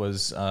friends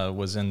was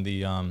in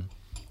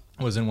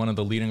one of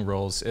the leading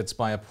roles. It's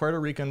by a Puerto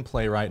Rican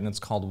playwright, and it's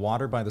called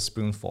Water by the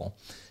Spoonful.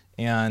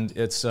 And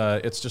it's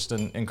just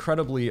an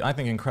incredibly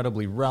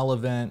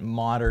relevant,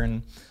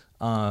 modern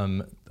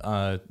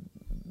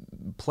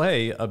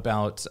play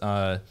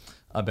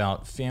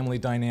about family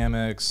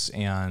dynamics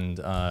and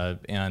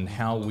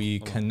how we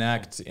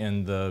connect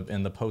in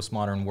the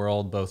postmodern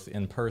world, both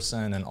in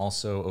person and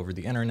also over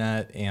the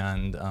internet.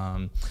 And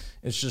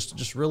it's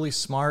just really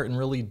smart and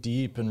really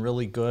deep and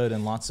really good,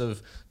 and lots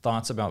of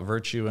thoughts about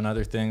virtue and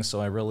other things. So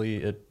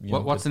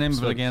what's the name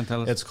of it again?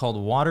 Tell us. It's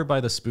called Water by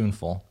the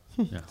Spoonful.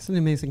 Yeah. It's an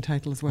amazing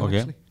title as well. Okay.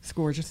 Actually, it's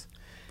gorgeous.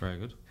 Very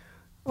good.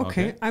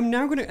 Okay, I'm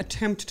now going to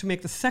attempt to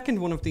make the second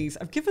one of these.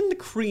 I've given the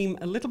cream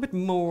a little bit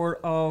more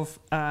of.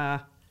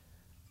 I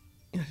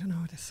don't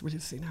know this. We'll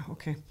just see now.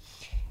 Okay.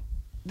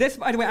 This,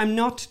 by the way, I'm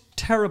not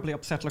terribly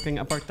upset looking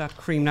about that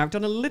cream. Now, I've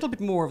done a little bit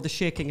more of the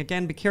shaking.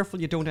 Again, be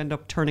careful you don't end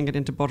up turning it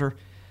into butter.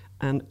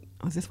 And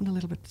is this one a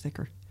little bit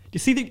thicker? Do you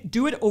see?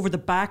 Do it over the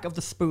back of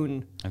the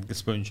spoon. I think the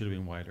spoon should have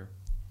been wider.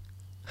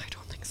 I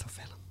don't think so,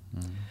 Phil.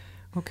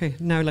 Okay,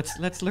 now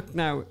let's look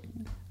now.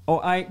 Oh,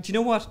 do you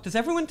know what? Does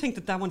everyone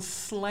think that one's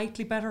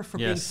slightly better for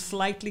being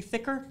slightly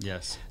thicker?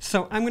 Yes.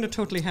 So I'm going to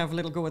totally have a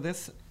little go of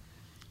this.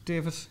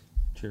 David.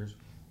 Cheers.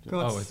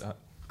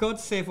 God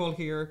save all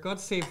here. God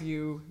save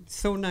you. It's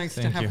so nice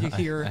to Thank have you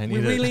here. I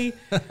We need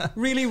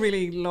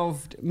really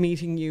loved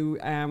meeting you.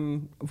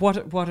 What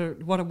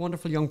a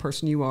wonderful young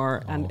person you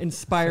are, and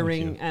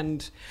inspiring.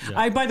 And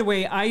by the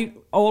way, I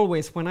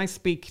always, when I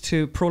speak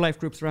to pro-life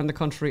groups around the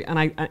country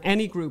and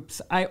any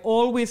groups, I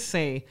always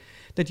say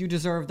that you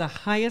deserve the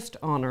highest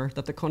honor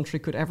that the country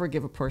could ever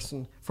give a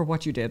person for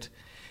what you did.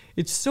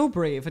 It's so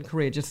brave and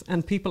courageous,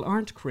 and people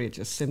aren't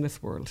courageous in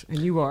this world, and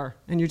you are,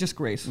 and you're just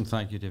great.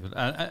 Thank you, David.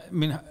 I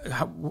mean,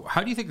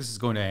 how do you think this is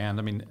going to end?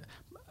 I mean,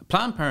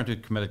 Planned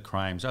Parenthood committed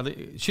crimes.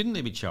 Shouldn't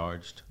they be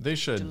charged? They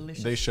should.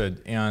 Delicious. They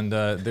should. And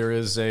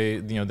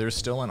there's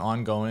still an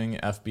ongoing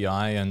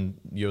FBI and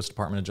U.S.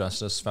 Department of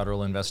Justice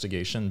federal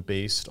investigation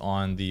based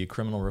on the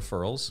criminal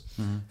referrals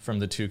from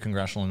the two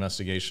congressional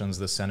investigations,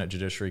 the Senate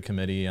Judiciary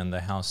Committee and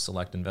the House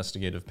Select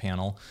Investigative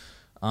Panel.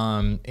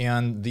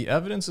 And the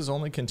evidence is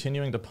only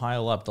continuing to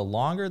pile up. The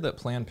longer that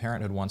Planned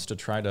Parenthood wants to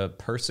try to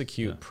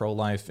persecute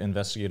pro-life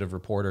investigative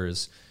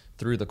reporters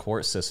through the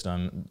court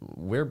system,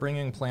 we're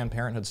bringing Planned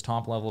Parenthood's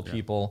top-level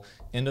people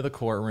into the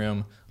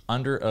courtroom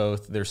under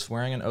oath. They're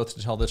swearing an oath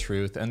to tell the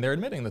truth, and they're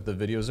admitting that the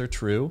videos are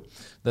true,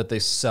 that they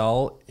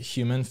sell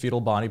human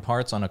fetal body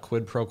parts on a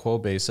quid pro quo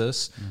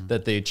basis,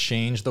 that they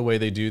change the way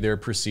they do their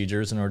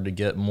procedures in order to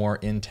get more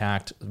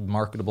intact,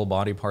 marketable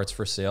body parts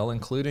for sale,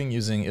 including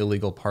using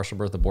illegal partial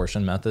birth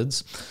abortion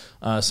methods.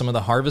 Some of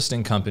the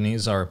harvesting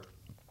companies are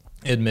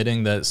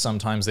admitting that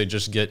sometimes they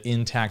just get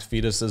intact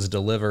fetuses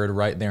delivered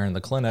right there in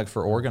the clinic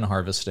for organ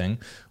harvesting,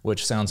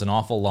 which sounds an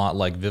awful lot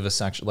like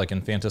vivisection, like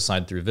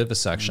infanticide through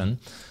vivisection.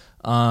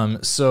 And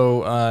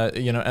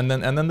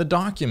then the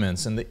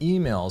documents and the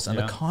emails and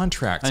the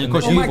contracts and, of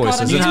course the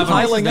invoices. And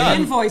piling up.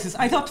 Invoices.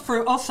 I thought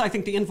for us, I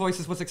think the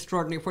invoices was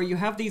extraordinary. Where you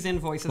have these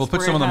invoices. We'll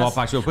put some of them up.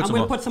 Actually,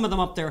 we'll put some of them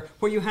up there.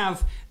 Where you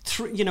have,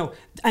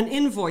 an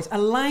invoice, a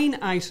line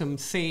item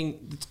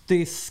saying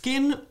the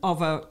skin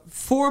of a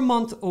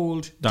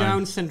 4-month-old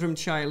Down syndrome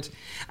child,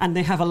 and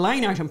they have a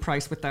line item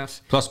price with that.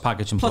 Plus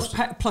packaging,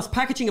 plus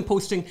packaging and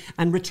posting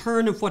and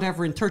return of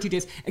whatever in 30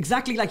 days,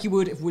 exactly like you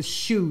would if it was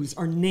shoes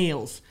or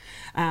nails.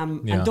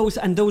 And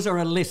those are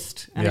a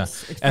list. And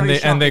it's very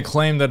shocking. And they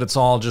claim that it's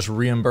all just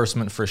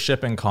reimbursement for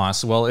shipping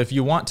costs. Well, if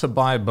you want to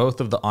buy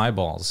both of the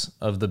eyeballs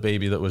of the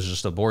baby that was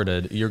just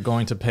aborted, you're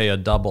going to pay a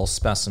double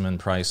specimen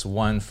price,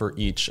 one for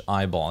each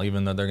eyeball,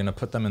 even though they're going to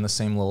put them in the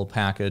same little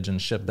package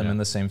and ship them in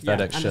the same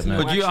FedEx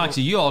shipment. But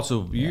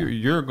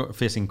you're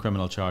facing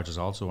criminal charges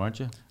also, aren't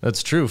you?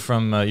 That's true.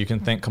 From you can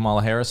thank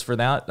Kamala Harris for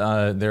that.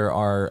 There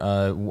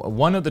are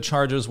one of the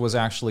charges was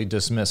actually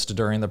dismissed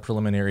during the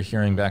preliminary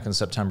hearing back in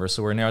September,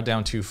 so we're now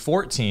down to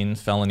 14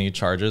 felony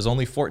charges.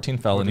 Only 14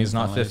 felonies,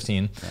 not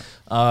 15.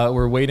 Yeah.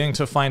 We're waiting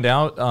to find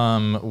out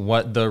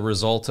what the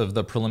result of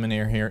the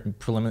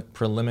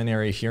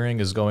preliminary hearing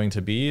is going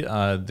to be.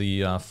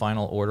 The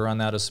final order on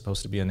that is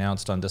supposed to be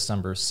announced on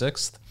December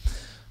 6th.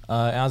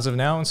 As of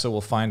now, and so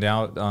we'll find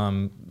out.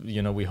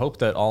 We hope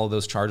that all of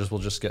those charges will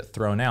just get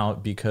thrown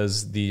out,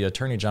 because the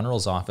Attorney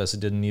General's office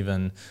didn't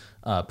even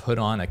put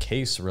on a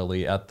case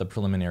really at the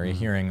preliminary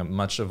hearing.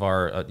 Much of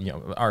our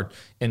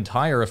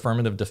entire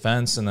affirmative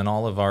defense and then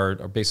all of our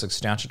basic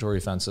statutory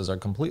offenses are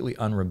completely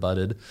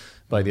unrebutted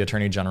by the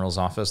Attorney General's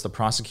office. The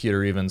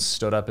prosecutor even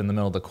stood up in the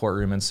middle of the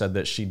courtroom and said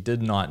that she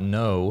did not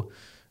know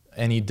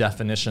any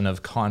definition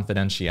of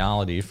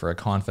confidentiality for a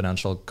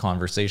confidential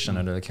conversation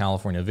under the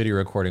California video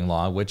recording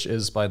law, which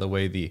is, by the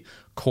way, the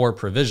core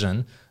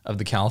provision of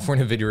the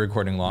California video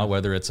recording law,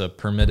 whether it's a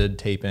permitted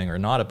taping or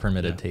not a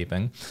permitted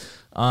taping.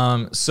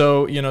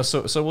 So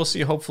we'll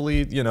see.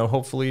 Hopefully,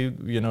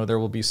 there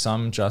will be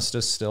some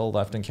justice still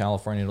left in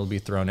California. It'll be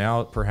thrown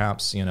out.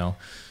 Perhaps,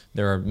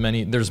 there's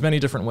many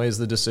different ways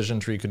the decision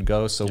tree could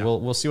go. So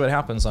we'll see what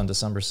happens on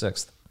December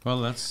 6th.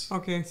 Well, that's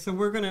okay. So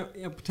we're gonna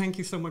thank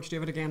you so much,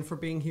 David, again for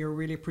being here.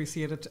 Really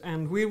appreciate it,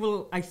 and we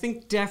will, I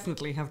think,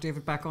 definitely have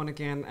David back on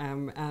again.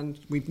 And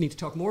we need to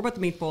talk more about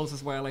the meatballs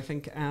as well, I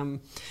think.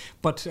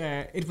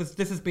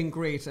 This has been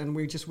great, and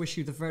we just wish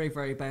you the very,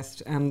 very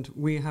best. And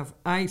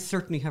I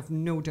certainly have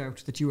no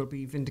doubt that you will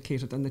be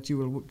vindicated and that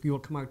you will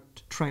come out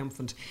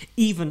triumphant,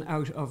 even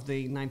out of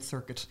the Ninth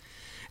Circuit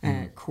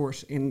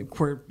court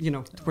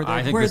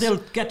where they'll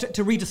get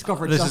to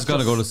rediscover this justice. is going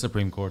to go to the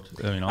Supreme Court.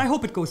 I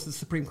hope it goes to the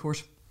Supreme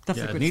Court.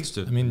 It needs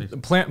to. I mean,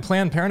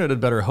 Planned Parenthood had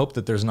better hope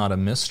that there's not a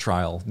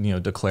mistrial,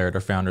 declared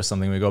or found or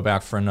something. We go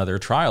back for another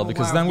trial,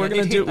 because then we're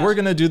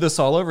going to do this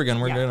all over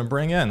again. We're going to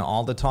bring in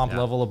all the top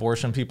level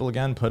abortion people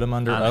again, put them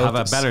under oath. Have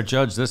a better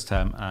judge this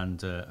time,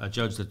 and a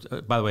judge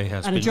that, by the way,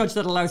 a judge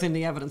that allows in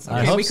the evidence. Okay,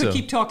 I hope we could so.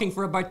 keep talking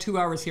for about 2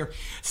 hours here.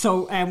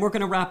 So we're going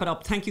to wrap it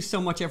up. Thank you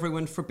so much,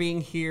 everyone, for being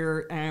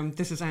here.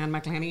 This is Anne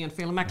McElhenney and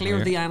Phelan McAleer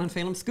of the Anne and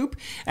Phelan Scoop,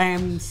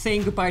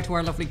 saying goodbye to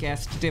our lovely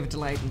guest, David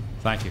Daleiden.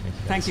 Thank you.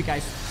 Thank you,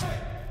 guys.